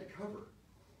a red cover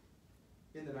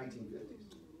in the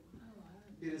 1950s.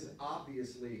 It is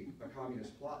obviously a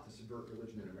communist plot to subvert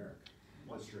religion in America.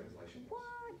 this translation. What?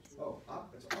 Oh,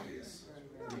 it's obvious.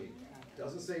 I mean,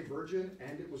 doesn't say virgin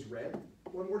and it was red.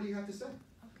 What more do you have to say?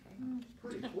 Okay.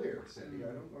 Pretty clear, Cindy. I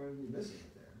don't know if you're missing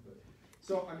it there. But,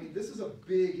 so, I mean, this is a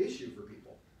big issue for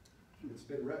people. It's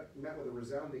been met with a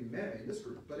resounding meh in this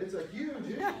group, but it's a huge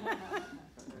issue.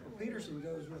 Peterson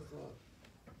goes with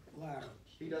the latter.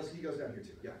 He goes down here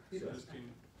too. Yeah, he does.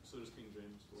 So does King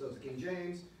James. So does the King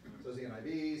James, so does the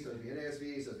NIV, so does the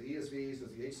NASV, so does the ESV, so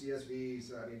does the HCSV,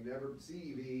 so I mean,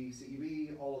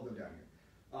 CEV, all of them down here.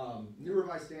 New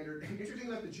Revised Standard. Interesting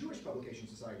enough, the Jewish Publication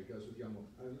Society goes with Young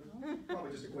Woman.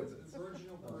 Probably just a coincidence. The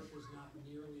virginal birth was not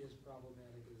nearly as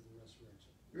problematic as the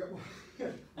resurrection.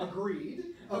 Yeah, agreed.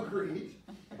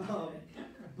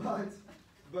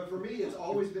 But for me, it's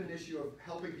always been an issue of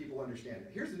helping people understand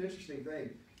it. Here's an interesting thing.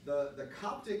 The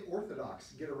Coptic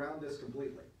Orthodox get around this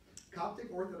completely. Coptic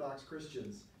Orthodox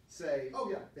Christians say, oh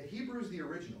yeah, the Hebrew's the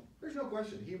original. There's no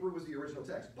question, Hebrew was the original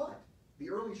text. But the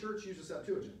early church used a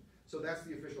Septuagint. So that's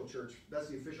the official church, that's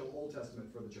the official Old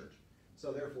Testament for the church.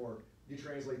 So therefore, you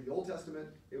translate the Old Testament,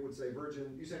 it would say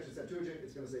virgin. You search the Septuagint,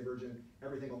 it's going to say virgin.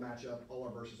 Everything will match up, all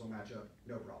our verses will match up,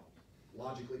 no problem.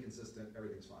 Logically consistent,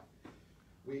 everything's fine.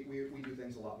 We do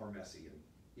things a lot more messy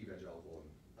in evangelical and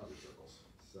other circles.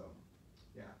 So,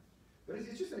 yeah. But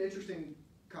it's just an interesting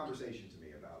conversation to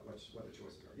me about what the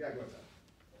choices are. Yeah, go ahead.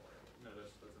 No,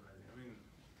 that's amazing. I mean,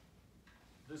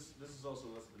 this is also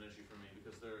less of an issue for me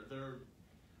because there are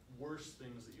worse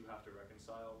things that you have to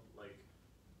reconcile, like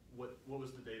what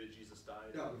was the day that Jesus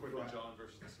died, according to John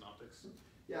versus the Synoptics.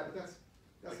 Yeah, but that's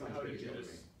like, not how a did big deal to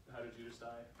me. How did Judas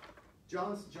die?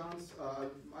 John's.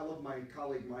 I love my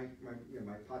colleague Mike,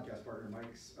 my podcast partner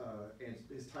Mike's, and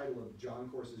his title of John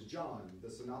course is John, the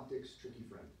Synoptic's Tricky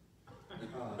Friend.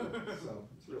 So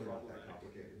it's really not that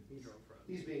complicated.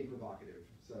 He's being provocative,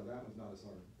 so that one's not as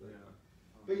hard.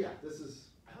 But yeah, this is.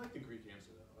 I like the Greek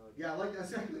answer though. Yeah, I like that.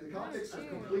 Exactly. The context is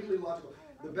completely logical.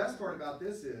 The best part about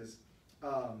this is,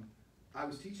 I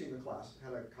was teaching the class,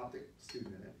 had a Coptic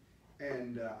student in it,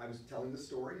 and I was telling the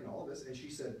story and all of this, and she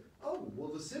said, oh,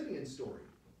 well, the Simeon story.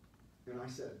 And I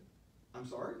said, I'm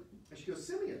sorry? And she goes,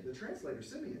 Simeon, the translator,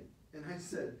 Simeon. And I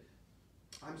said,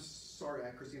 I'm sorry,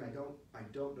 Christine, I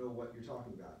don't know what you're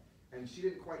talking about. And she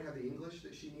didn't quite have the English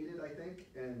that she needed, I think,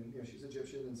 and she's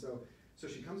Egyptian, and so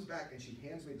she comes back and she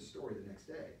hands me the story the next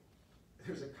day.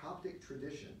 There's a Coptic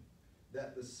tradition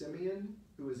that the Simeon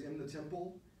who is in the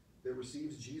temple that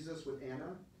receives Jesus with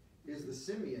Anna is the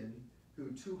Simeon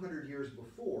who 200 years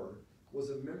before was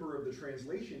a member of the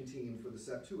translation team for the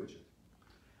Septuagint.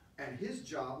 And his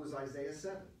job was Isaiah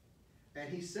 7. And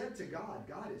he said to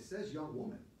God, it says young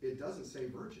woman, it doesn't say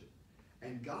virgin.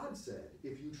 And God said,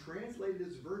 if you translate it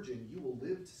as virgin, you will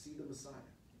live to see the Messiah.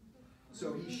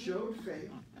 So he showed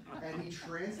faith, and he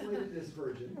translated it as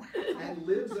virgin, and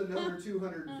lives another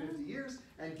 250 years,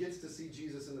 and gets to see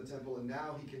Jesus in the temple, and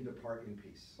now he can depart in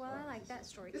peace. Well, I like that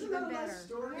story. Isn't Even that a better. nice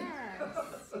story? Yes.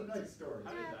 That's a nice story.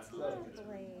 That's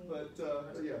lovely. But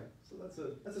yeah, so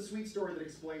that's a sweet story that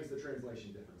explains the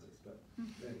translation differences. But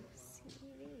anyway.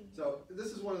 So this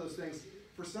is one of those things.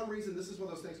 For some reason, this is one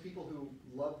of those things people who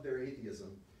love their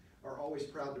atheism are always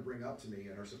proud to bring up to me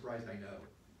and are surprised I know.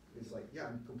 It's like, yeah,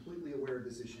 I'm completely aware of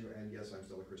this issue, and yes, I'm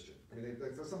still a Christian. I mean,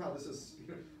 somehow this is,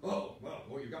 oh,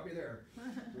 well, you got me there.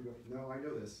 Go, no, I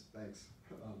know this. Thanks.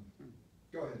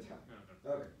 Go ahead, Tom.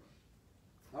 Okay.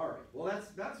 All right. Well,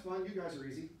 that's fun. You guys are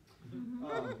easy.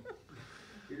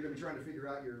 You're going to be trying to figure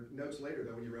out your notes later,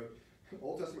 though, when you wrote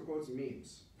Old Testament quotes and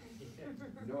memes.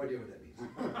 No idea what that means.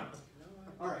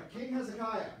 All right, King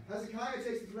Hezekiah. Hezekiah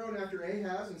takes the throne after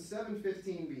Ahaz in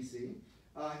 715 BC.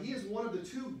 He is one of the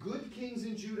two good kings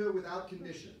in Judah without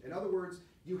condition. In other words,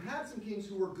 you had some kings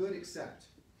who were good except.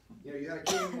 You had a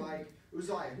king like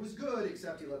Uzziah who was good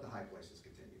except he let the high places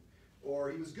continue.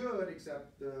 Or he was good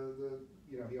except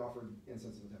he offered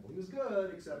incense in the temple. He was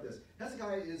good except this.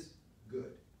 Hezekiah is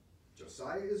good.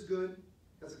 Josiah is good.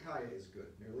 Hezekiah is good.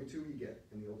 Nearly two you get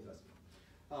in the Old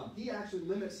Testament. He actually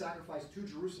limits sacrifice to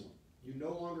Jerusalem. You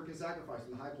no longer can sacrifice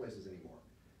in the high places anymore,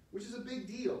 which is a big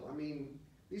deal. I mean,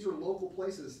 these are local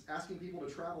places. Asking people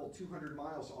to travel 200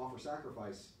 miles to offer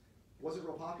sacrifice wasn't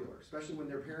real popular, especially when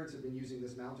their parents had been using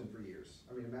this mountain for years.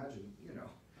 I mean, imagine,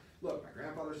 look, my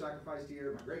grandfather sacrificed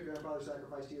here, my great-grandfather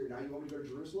sacrificed here, now you want me to go to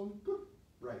Jerusalem? Good.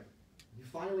 Right. He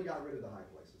finally got rid of the high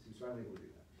places. He was finally able to do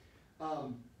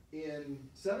that. In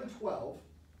 712,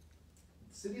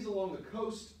 cities along the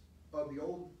coast of the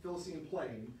old Philistine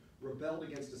plain rebelled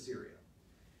against Assyria.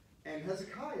 And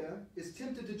Hezekiah is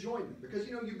tempted to join them because,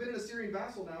 you've been an Assyrian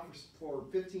vassal now for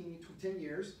 10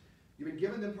 years. You've been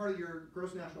giving them part of your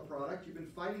gross national product. You've been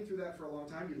fighting through that for a long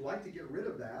time. You'd like to get rid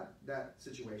of that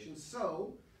situation.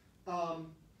 So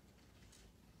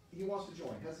he wants to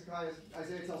join.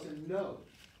 Isaiah tells him no.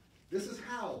 This is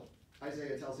how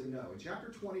Isaiah tells him no. In chapter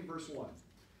 20, verse 1.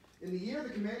 In the year the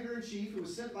commander-in-chief, who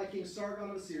was sent by King Sargon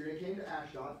of Assyria, came to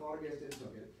Ashdod, fought against it, and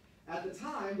took it. At the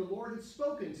time, the Lord had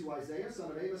spoken to Isaiah,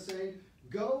 son of Amos, saying,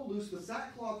 Go, loose the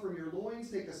sackcloth from your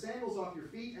loins, take the sandals off your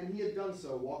feet, and he had done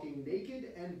so, walking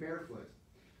naked and barefoot.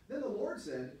 Then the Lord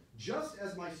said, Just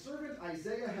as my servant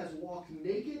Isaiah has walked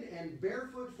naked and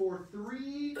barefoot for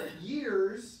 3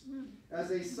 years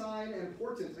as a sign and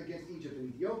portent against Egypt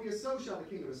and Ethiopia, so shall the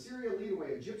king of Assyria lead away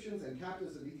Egyptians and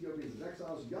captives and Ethiopians as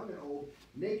exiles, young and old,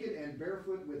 naked and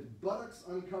barefoot, with buttocks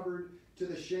uncovered, to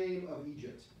the shame of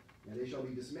Egypt. And they shall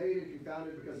be dismayed and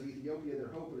confounded because of Ethiopia, their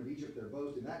hope, and of Egypt, their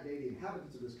boast. In that day, the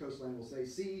inhabitants of this coastland will say,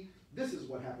 See, this is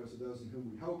what happens to those in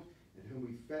whom we hoped, and whom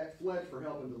we fled for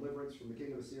help and deliverance from the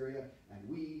king of Assyria. And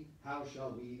we, how shall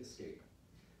we escape?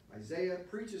 Isaiah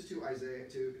preaches to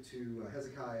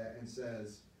Hezekiah and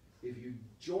says, If you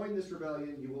join this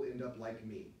rebellion, you will end up like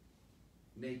me,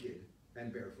 naked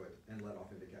and barefoot, and led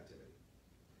off into captivity.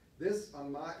 This,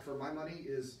 for my money,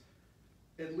 is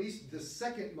at least the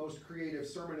second most creative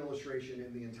sermon illustration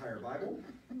in the entire Bible.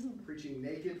 Preaching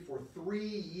naked for 3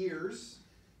 years.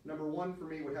 Number one for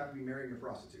me would have to be marrying a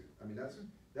prostitute. I mean,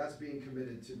 that's being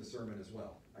committed to the sermon as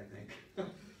well, I think.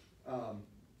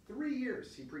 3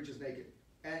 years he preaches naked.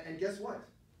 And guess what?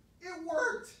 It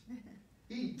worked!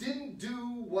 He didn't do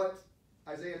what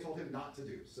Isaiah told him not to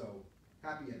do. So,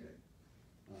 happy ending.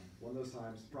 One of those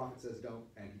times, the prophet says don't,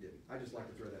 and he didn't. I just like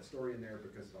to throw that story in there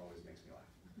because it always makes me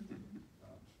laugh.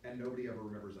 And nobody ever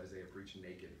remembers Isaiah preached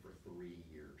naked for 3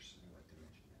 years. I like to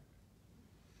mention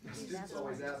that. Students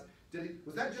always ask,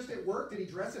 was that just at work? Did he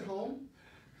dress at home?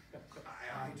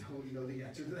 I don't know the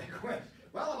answer to that question.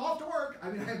 Well, I'm off to work.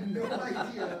 I mean, I have no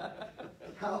idea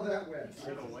how that went. He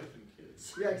had a wife and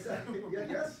kids. Yeah, exactly. Yeah,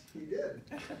 yes, he did.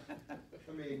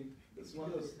 I mean, it's one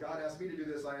of those, God asked me to do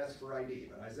this, I asked for ID.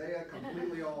 But Isaiah,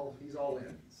 he's all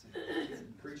in.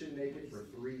 Preaching naked for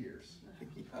 3 years.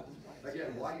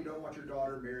 Again, why you don't want your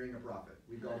daughter marrying a prophet.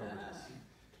 We've gone over this.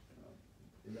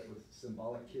 End up with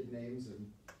symbolic kid names,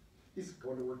 and he's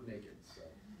going to work naked. So,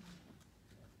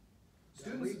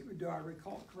 students, do I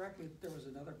recall correctly that there was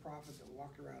another prophet that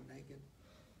walked around naked,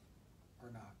 or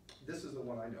not? This is the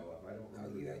one I know of. I don't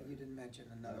remember. You didn't mention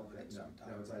another one at some time.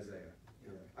 No, it's Isaiah.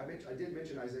 Yeah. Yeah. I did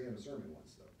mention Isaiah in the sermon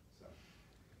once, though. So,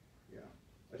 yeah,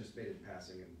 I just made it in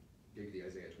passing and gave you the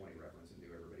Isaiah 20 reference and knew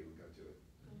everybody would go to it.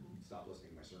 Stop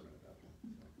listening to my sermon at that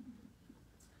point. So.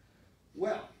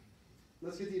 Well,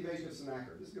 let's get the invasion of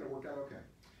Sennacherib. This is going to work out okay.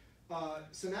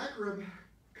 Sennacherib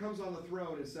comes on the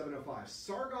throne in 705.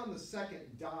 Sargon II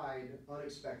died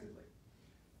unexpectedly,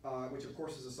 which of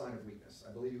course is a sign of weakness.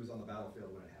 I believe he was on the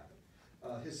battlefield when it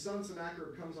happened. His son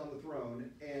Sennacherib comes on the throne,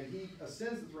 and he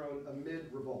ascends the throne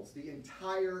amid revolts. The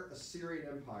entire Assyrian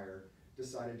Empire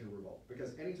decided to revolt,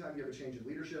 because anytime you have a change in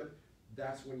leadership,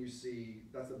 that's when you see,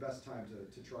 that's the best time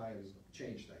to try and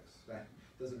change things. That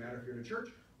doesn't matter if you're in a church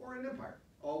or in an empire.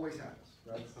 Always happens.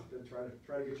 Right?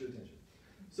 Try to get your attention.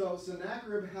 So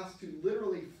Sennacherib has to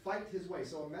literally fight his way.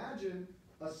 So imagine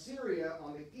Assyria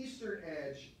on the eastern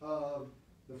edge of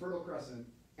the Fertile Crescent,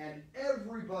 and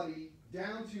everybody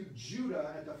down to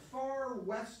Judah at the far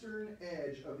western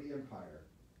edge of the empire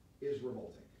is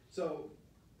revolting. So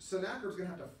Sennacherib's going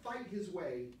to have to fight his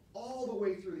way all the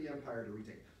way through the empire to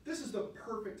retake it. This is the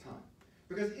perfect time,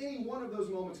 because any one of those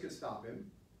moments could stop him,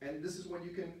 and this is when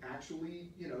you can actually,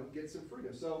 get some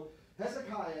freedom. So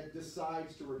Hezekiah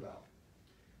decides to rebel,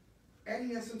 and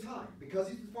he has some time because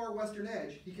he's the far western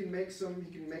edge. He can make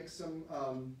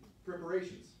some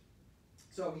preparations.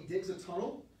 So he digs a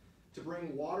tunnel to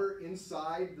bring water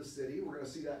inside the city. We're going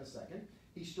to see that in a second.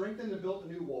 He strengthened and built a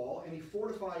new wall, and he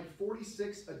fortified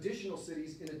 46 additional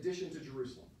cities in addition to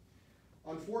Jerusalem.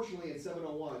 Unfortunately, in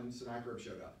 701, Sennacherib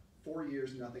showed up. 4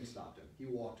 years, nothing stopped him. He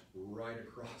walked right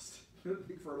across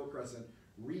the Fertile Crescent,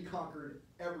 reconquered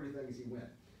everything as he went.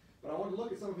 But I want to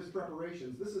look at some of his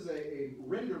preparations. This is a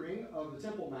rendering of the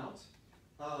Temple Mount.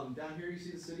 Down here you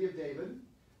see the city of David.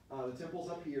 The temple's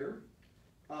up here.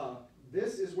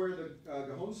 This is where the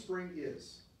Gihon Spring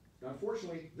is. Now,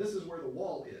 unfortunately, this is where the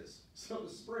wall is. So the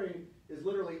spring is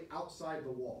literally outside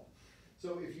the wall.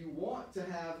 So if you want to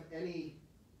have any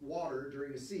water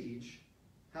during a siege,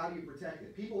 how do you protect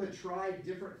it? People had tried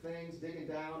different things, digging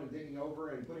down and digging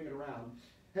over and putting it around.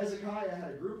 Hezekiah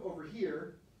had a group over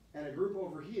here and a group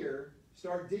over here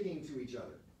start digging to each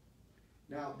other.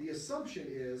 Now, the assumption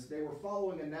is they were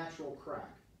following a natural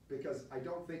crack, because I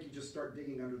don't think you just start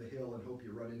digging under the hill and hope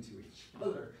you run into each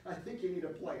other. I think you need a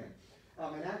plan.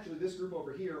 And actually, this group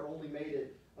over here only made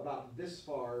it about this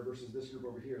far versus this group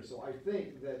over here. So I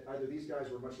think that either these guys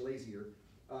were much lazier,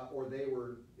 or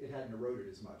it hadn't eroded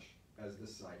as much as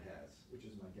this side has, which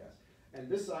is my guess. And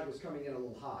this side was coming in a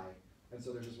little high, and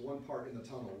so there's just one part in the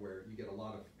tunnel where you get a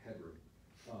lot of headroom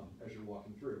as you're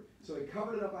walking through. So he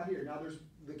covered it up out here. Now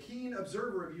the keen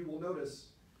observer of you will notice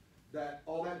that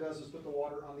all that does is put the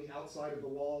water on the outside of the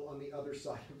wall on the other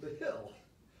side of the hill.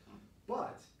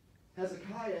 But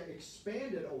Hezekiah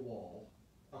expanded a wall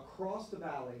across the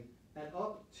valley and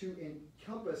up to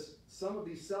encompass some of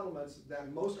these settlements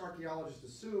that most archaeologists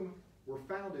assume were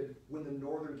founded when the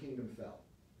northern kingdom fell.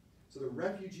 So the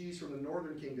refugees from the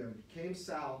northern kingdom came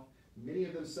south, many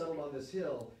of them settled on this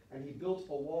hill, and he built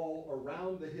a wall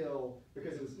around the hill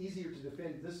because it was easier to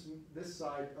defend this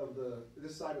side of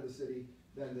the city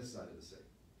than this side of the city.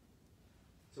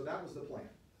 So that was the plan.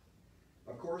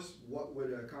 Of course, what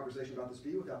would a conversation about this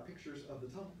be without pictures of the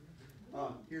tunnel?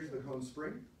 Here's the Cone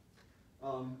Spring,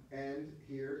 and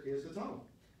here is the tunnel.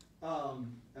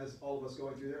 As all of us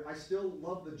going through there, I still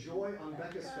love the joy on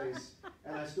Becca's face,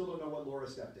 and I still don't know what Laura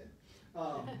stepped in.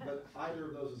 But either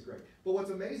of those is great. But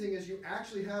what's amazing is you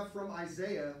actually have from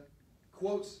Isaiah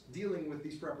quotes dealing with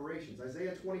these preparations.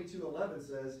 Isaiah 22:11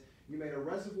 says, "You made a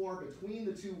reservoir between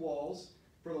the two walls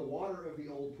for the water of the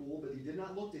old pool, but you did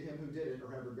not look to him who did it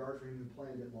or have regard for him who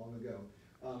planned it long ago."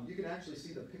 You can actually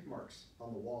see the pick marks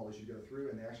on the wall as you go through,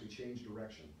 and they actually change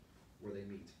direction where they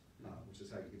meet, which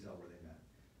is how you can tell where they met,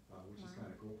 which is kind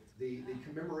of cool. The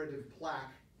commemorative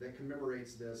plaque that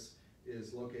commemorates this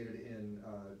is located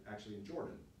actually in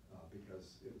Jordan,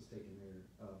 because it was taken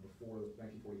there before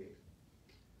 1948.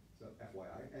 So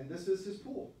FYI. And this is his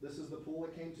pool. This is the pool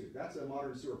it came to. That's a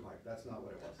modern sewer pipe. That's not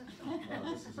what it was.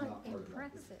 This is not part of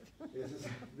that.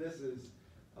 This is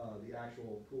the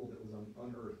actual pool that was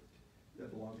unearthed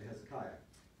that belonged to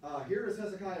Hezekiah. Here is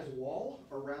Hezekiah's wall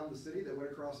around the city that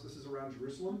went across. This is around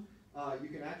Jerusalem. You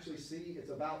can actually see it's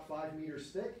about 5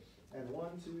 meters thick and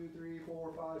 1, 2, 3,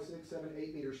 4, 5, 6, 7,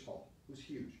 8 meters tall. It was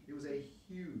huge. It was a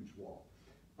huge wall.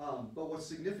 But what's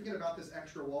significant about this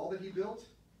extra wall that he built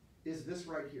is this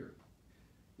right here.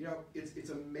 You know, it's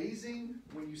amazing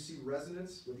when you see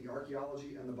resonance with the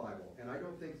archaeology and the Bible, and I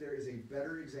don't think there is a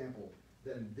better example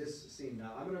than this scene.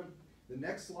 Now, the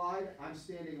next slide, I'm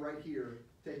standing right here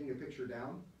taking a picture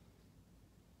down.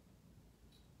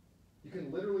 You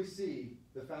can literally see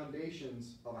the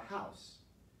foundations of a house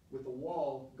with the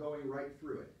wall going right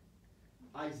through it.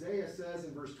 Isaiah says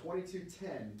in verse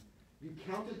 22:10, "You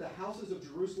counted the houses of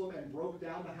Jerusalem and broke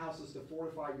down the houses to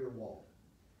fortify your wall."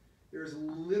 There's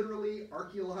literally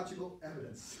archaeological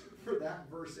evidence for that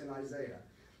verse in Isaiah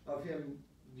of him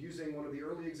using one of the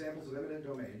early examples of eminent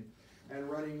domain and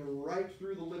running right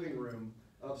through the living room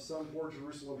of some poor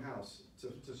Jerusalem house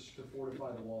to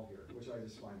fortify the wall here, which I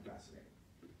just find fascinating.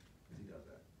 He does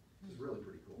that. It's really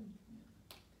pretty cool.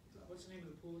 So. What's the name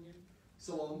of the pool again?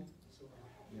 Siloam.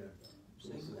 Yeah.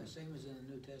 Same as in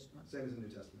the New Testament? Same as in the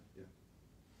New Testament, yeah.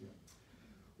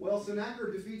 Well,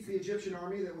 Sennacherib defeats the Egyptian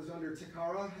army that was under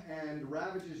Tikhara and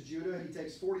ravages Judah. He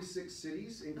takes 46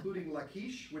 cities, including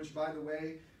Lachish, which, by the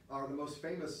way, are the most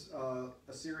famous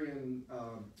Assyrian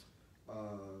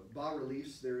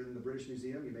bas-reliefs. They're in the British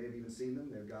Museum. You may have even seen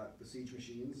them. They've got the siege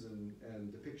machines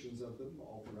and depictions of them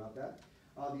all throughout that.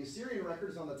 The Assyrian record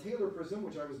is on the Taylor Prism,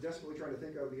 which I was desperately trying to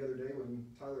think of the other day when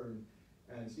Tyler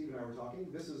and Steve and I were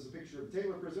talking. This is a picture of the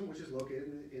Taylor Prism, which is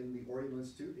located in the Oriental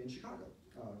Institute in Chicago,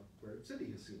 where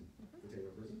Cindy has seen the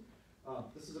Taylor Prism.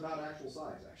 This is about actual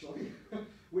size, actually,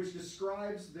 which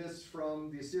describes this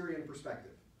from the Assyrian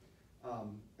perspective.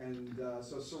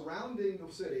 So surrounding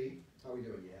the city, how are we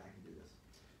doing? Yeah, I can do this.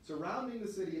 Surrounding the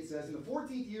city, it says, in the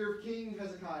 14th year of King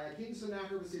Hezekiah, King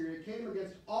Sennacherib of Assyria came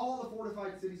against all the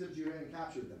fortified cities of Judah and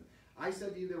captured them. I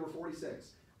said to you there were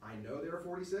 46. I know there are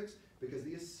 46 because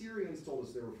the Assyrians told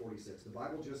us there were 46. The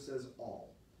Bible just says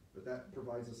all, but that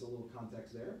provides us a little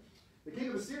context there. The king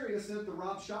of Assyria sent the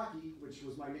Rabshakeh, which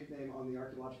was my nickname on the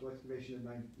archaeological excavation in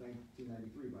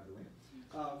 1993, by the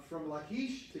way, from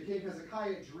Lachish to King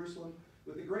Hezekiah at Jerusalem.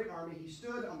 With a great army, he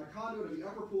stood on the conduit of the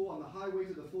upper pool on the highway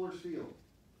to the fuller's field.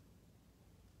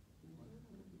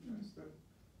 Is that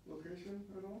location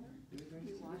at all?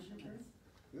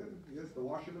 Yes, the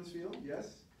washerman's field,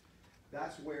 yes.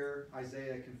 That's where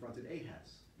Isaiah confronted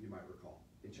Ahaz, you might recall,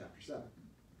 in chapter 7.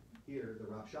 Here, the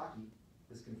Rabshakeh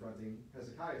is confronting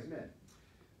Hezekiah's men.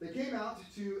 They came out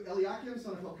to Eliakim,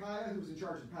 son of Hilkiah, who was in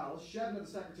charge of the palace, Shebna, the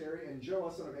secretary, and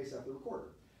Joah, son of Asaph, the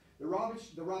recorder. The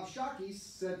Rabshakeh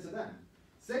said to them,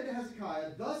 "Say to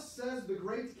Hezekiah, thus says the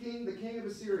great king, the king of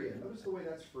Assyria." Notice the way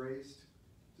that's phrased.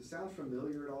 Does it sound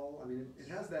familiar at all? I mean, it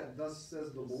has that "thus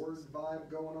says the Lord" vibe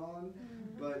going on,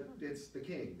 but it's the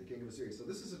king of Assyria. So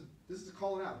this is a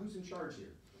calling out. Who's in charge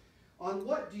here? On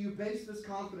what do you base this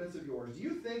confidence of yours? Do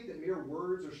you think that mere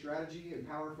words are strategy and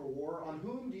power for war? On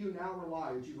whom do you now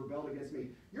rely that you've rebelled against me?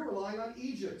 You're relying on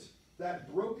Egypt,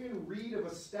 that broken reed of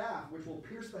a staff which will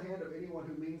pierce the hand of anyone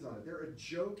who leans on it. They're a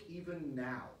joke even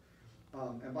now.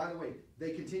 And by the way,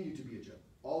 they continue to be a joke.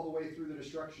 All the way through the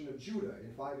destruction of Judah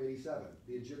in 587.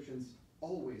 The Egyptians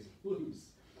always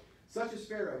lose. Such as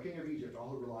Pharaoh, king of Egypt, all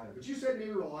who rely on him. But you said to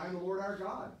me, rely on the Lord our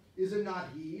God. Is it not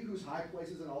he whose high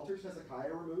places and altars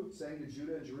Hezekiah removed, saying to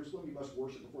Judah and Jerusalem, you must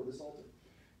worship before this altar?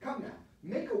 Come now,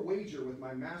 make a wager with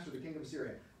my master, the king of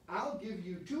Assyria. I'll give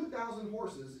you 2,000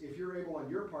 horses if you're able on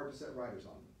your part to set riders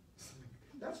on them.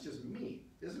 That's just mean,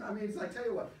 isn't it? I mean, it's like, tell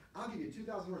you what, I'll give you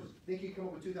 2,000 horses. Think you can come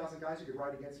up with 2,000 guys who could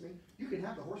ride against me? You can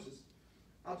have the horses.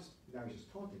 Now he's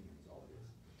just taunting him, is all it is.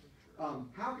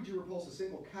 How could you repulse a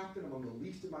single captain among the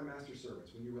least of my master's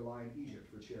servants when you rely on Egypt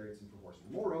for chariots and for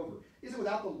horsemen? Moreover, is it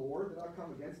without the Lord that I've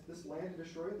come against this land and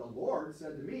destroy it? The Lord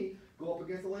said to me, go up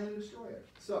against the land and destroy it.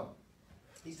 So,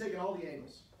 he's taken all the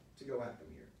angles to go at them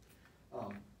here.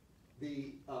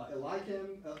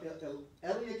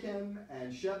 Eliakim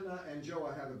and Shebna and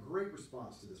Joah have a great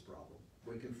response to this problem.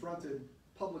 When confronted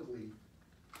publicly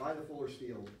by the fuller's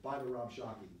field, by the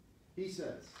Rabshakeh, he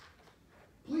says,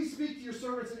 please speak to your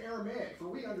servants in Aramaic, for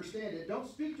we understand it. Don't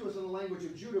speak to us in the language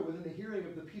of Judah within the hearing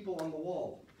of the people on the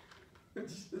wall.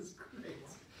 It's great.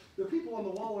 The people on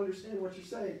the wall understand what you're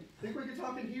saying. Think we can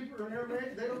talk in Hebrew and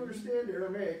Aramaic? They don't understand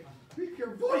Aramaic. Keep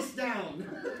your voice down!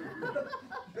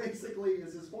 Basically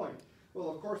is his point. Well,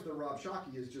 of course, the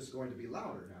Rabshakeh is just going to be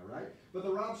louder now, right? But the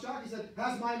Rabshakeh said,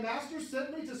 has my master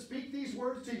sent me to speak these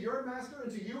words to your master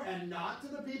and to you, and not to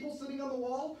the people sitting on the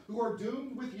wall, who are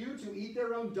doomed with you to eat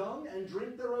their own dung and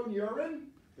drink their own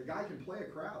urine? The guy can play a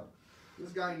crowd.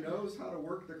 This guy knows how to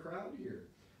work the crowd here.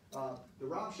 The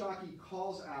Rabshakeh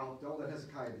calls out, don't let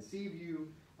Hezekiah deceive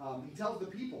you. He tells the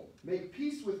people, make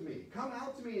peace with me. Come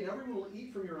out to me, and everyone will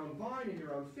eat from your own vine and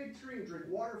your own fig tree and drink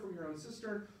water from your own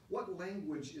cistern. What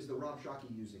language is the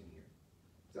Rabshakeh using here?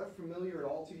 Is that familiar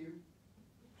at all to you?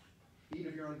 Eat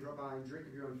of your own vine, drink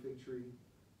of your own fig tree.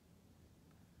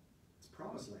 It's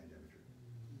promised land imagery.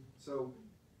 So,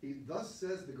 thus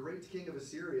says the great king of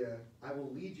Assyria, I will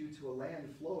lead you to a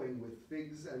land flowing with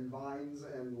figs and vines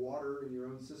and water in your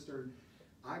own cistern.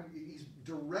 He's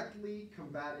directly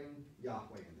combating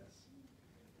Yahweh in this.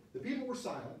 The people were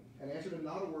silent and answered him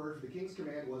not a word, for the king's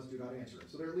command was, do not answer him.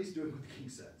 So they're at least doing what the king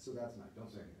said, so that's nice.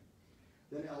 Don't say anything.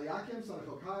 Then Eliakim, son of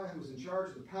Hilkiah, who was in charge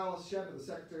of the palace, Shebna, the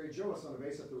secretary, Joah, son of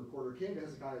Asaph, the recorder, came to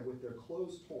Hezekiah with their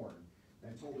clothes torn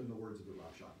and told him the words of the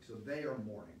Rabshakeh. So they are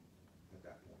mourning at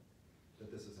that point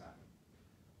that this has happened.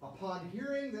 Upon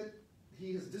hearing that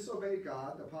he has disobeyed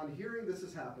God, upon hearing this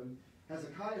has happened,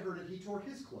 Hezekiah heard it, he tore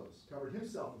his clothes, covered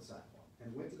himself with sackcloth,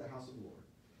 and went to the house of the Lord.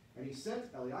 And he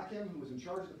sent Eliakim, who was in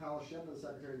charge of the palace, Shebna, the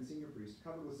secretary, and the senior priest,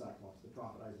 covered with sackcloth, to the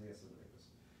prophet Isaiah, son of Amos.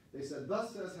 They said,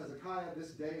 thus says Hezekiah,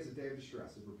 this day is a day of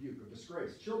distress, of rebuke, of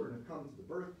disgrace. Children have come to the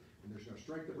birth, and there's no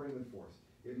strength to bring them forth.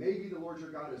 It may be the Lord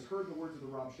your God has heard the words of the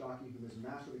Rabshakeh, whom his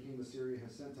master, the king of Assyria,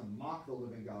 has sent to mock the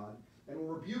living God, and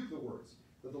will rebuke the words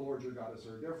that the Lord your God has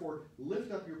heard. Therefore,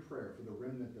 lift up your prayer for the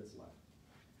remnant that's left.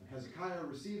 And Hezekiah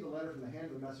received the letter from the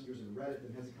hand of the messengers and read it.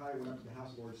 Then Hezekiah went up to the house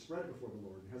of the Lord, spread it before the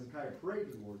Lord. And Hezekiah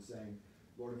prayed to the Lord, saying,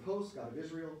 Lord of hosts, God of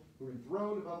Israel, who are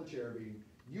enthroned above the cherubim,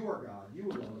 you are God, you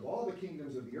alone, of all the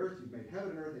kingdoms of the earth. You've made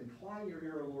heaven and earth. Incline your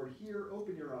ear, O Lord. Hear,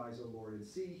 open your eyes, O Lord, and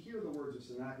see. Hear the words of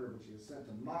Sennacherib, which he has sent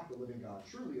to mock the living God.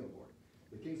 Truly, O Lord,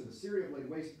 the kings of Assyria have laid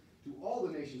waste to all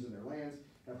the nations in their lands,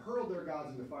 have hurled their gods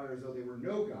into fire as though they were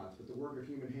no gods, but the work of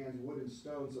human hands, wood and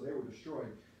stone, so they were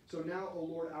destroyed. So now, O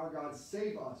Lord, our God,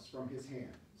 save us from his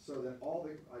hand, so that all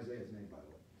the, Isaiah's name, by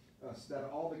the way, so that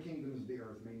all the kingdoms of the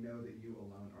earth may know that you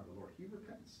alone are the Lord. He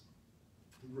repents.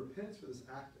 He repents for this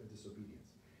act of disobedience.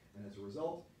 And as a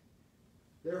result,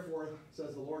 therefore,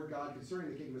 says the Lord God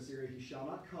concerning the king of Assyria, he shall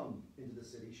not come into the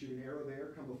city, shoot an arrow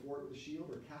there, come before it with a shield,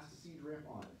 or cast a seed ramp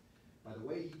on it. By the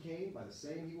way he came, by the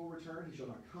same he will return. He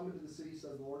shall not come into the city,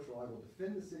 says the Lord, for I will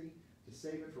defend the city to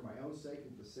save it for my own sake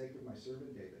and for the sake of my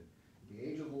servant David. The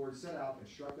angel of the Lord set out and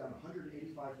struck down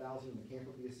 185,000 in the camp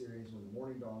of the Assyrians. When the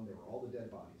morning dawned, they were all the dead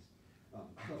bodies.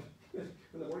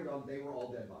 When the morning dawned, they were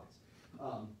all dead bodies.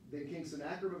 Then King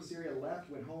Sennacherib of Assyria left,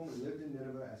 went home, and lived in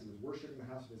Nineveh as he was worshipping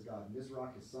the house of his god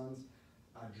Mizrach. His sons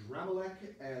Adramelech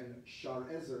and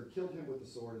Sharezer killed him with the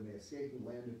sword, and they escaped in the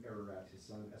land of Ararat. His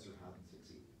son Esarhaddon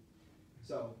succeeded.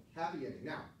 So, happy ending.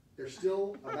 Now, they're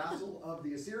still a vassal of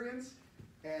the Assyrians,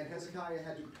 and Hezekiah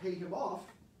had to pay him off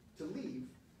to leave.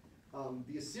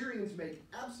 The Assyrians make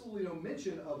absolutely no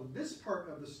mention of this part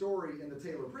of the story in the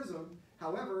Taylor Prism.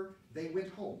 However, they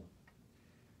went home.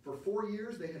 For 4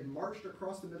 years, they had marched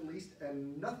across the Middle East,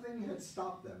 and nothing had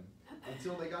stopped them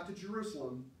until they got to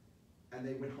Jerusalem, and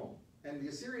they went home. And the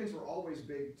Assyrians were always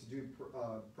big to do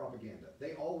propaganda.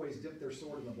 They always dipped their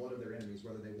sword in the blood of their enemies,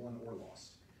 whether they won or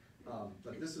lost.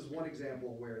 But this is one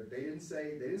example where they didn't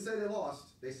say they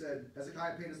lost. They said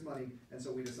Hezekiah paid us money, and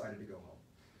so we decided to go home.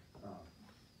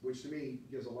 Which to me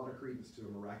gives a lot of credence to a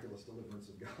miraculous deliverance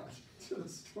of God to the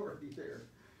story there.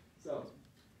 So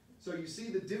you see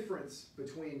the difference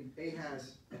between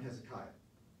Ahaz and Hezekiah.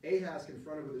 Ahaz,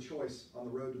 confronted with a choice on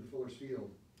the road to the fuller's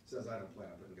field, says, I don't plan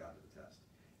on putting God to the test.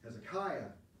 Hezekiah,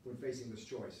 when facing this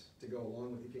choice to go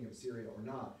along with the king of Syria or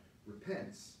not,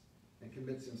 repents and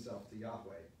commits himself to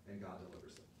Yahweh, and God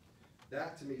delivers him.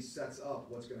 That, to me, sets up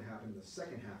what's going to happen in the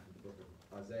second half of the book of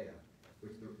Isaiah,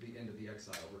 which is the end of the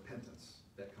exile, repentance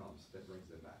that comes, that brings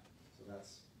them back. So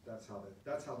that's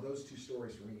how those two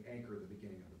stories for me anchor the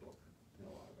beginning of the book in a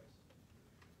lot of ways.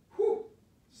 Whew!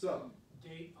 So,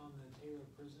 date on the Taylor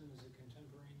prison, is it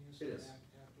contemporaneous? It is.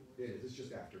 Afterwards? It is. It's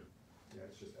just after. Yeah,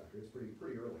 it's just after. It's pretty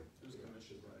early. It was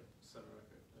commissioned by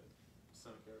Sennacherib, right?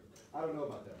 I don't know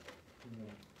about that. No.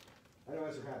 I know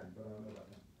Ezra hadn't, but I don't know about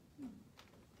that.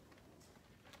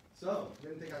 So,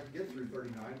 didn't think I could get through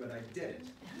 39, but I did it.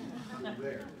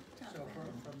 There. So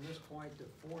from this point to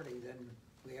 40, then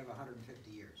we have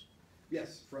 150 years.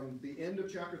 Yes, from the end of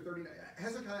chapter 39.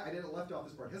 Hezekiah, I didn't left off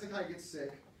this part. Hezekiah gets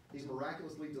sick. He's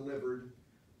miraculously delivered.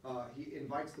 He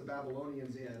invites the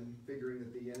Babylonians in, figuring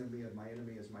that the enemy of my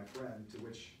enemy is my friend, to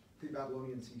which the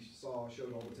Babylonians he saw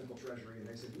showed all the temple treasury, and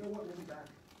they said, you know what, we'll be back.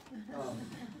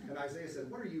 And Isaiah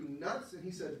said, what, are you nuts? And he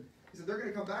said, they're going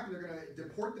to come back and they're going to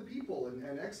deport the people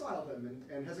and exile them.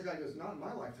 And Hezekiah goes, not in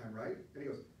my lifetime, right? And he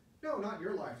goes, no, not in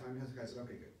your lifetime. And Hezekiah said,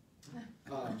 okay, good.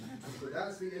 So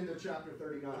that's the end of chapter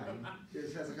 39,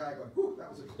 is Hezekiah going, whew, that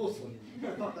was a close one.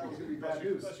 I thought that was going to be bad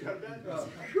news.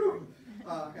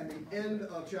 And the end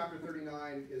of chapter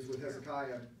 39 is with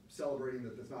Hezekiah celebrating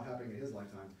that that's not happening in his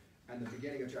lifetime. And the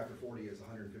beginning of chapter 40 is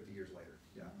 150 years later,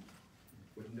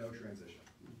 with no transition.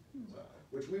 So,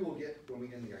 which we will get when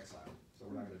we end the exile. So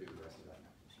we're not going to do the rest of that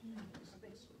now.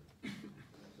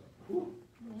 So,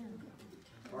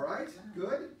 all right,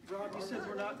 good. Rob, you said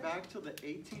we're not back till the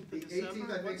 18th of The December?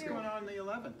 18th, I think What's so. going on the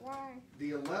 11th? Why?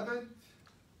 The 11th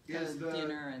is the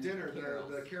dinner and carols.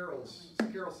 the carols,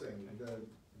 carol sing, the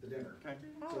dinner. Okay.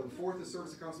 So the 4th is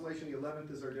service of consolation, the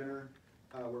 11th is our dinner,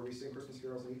 where we sing Christmas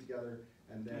carols and eat together,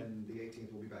 and then the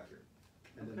 18th we'll be back here.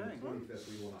 And then Okay. the 25th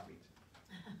we will not meet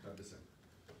of December.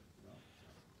 No.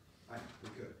 We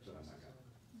could, but I'm not going.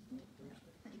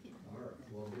 All right,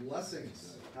 well, blessings.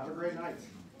 Have a great night.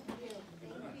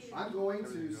 I'm going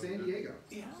to San Diego,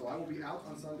 so I will be out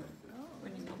on Sunday.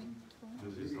 When you meeting?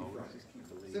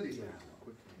 Cindy's leaving.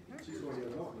 She's going to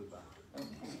Illinois. Oh.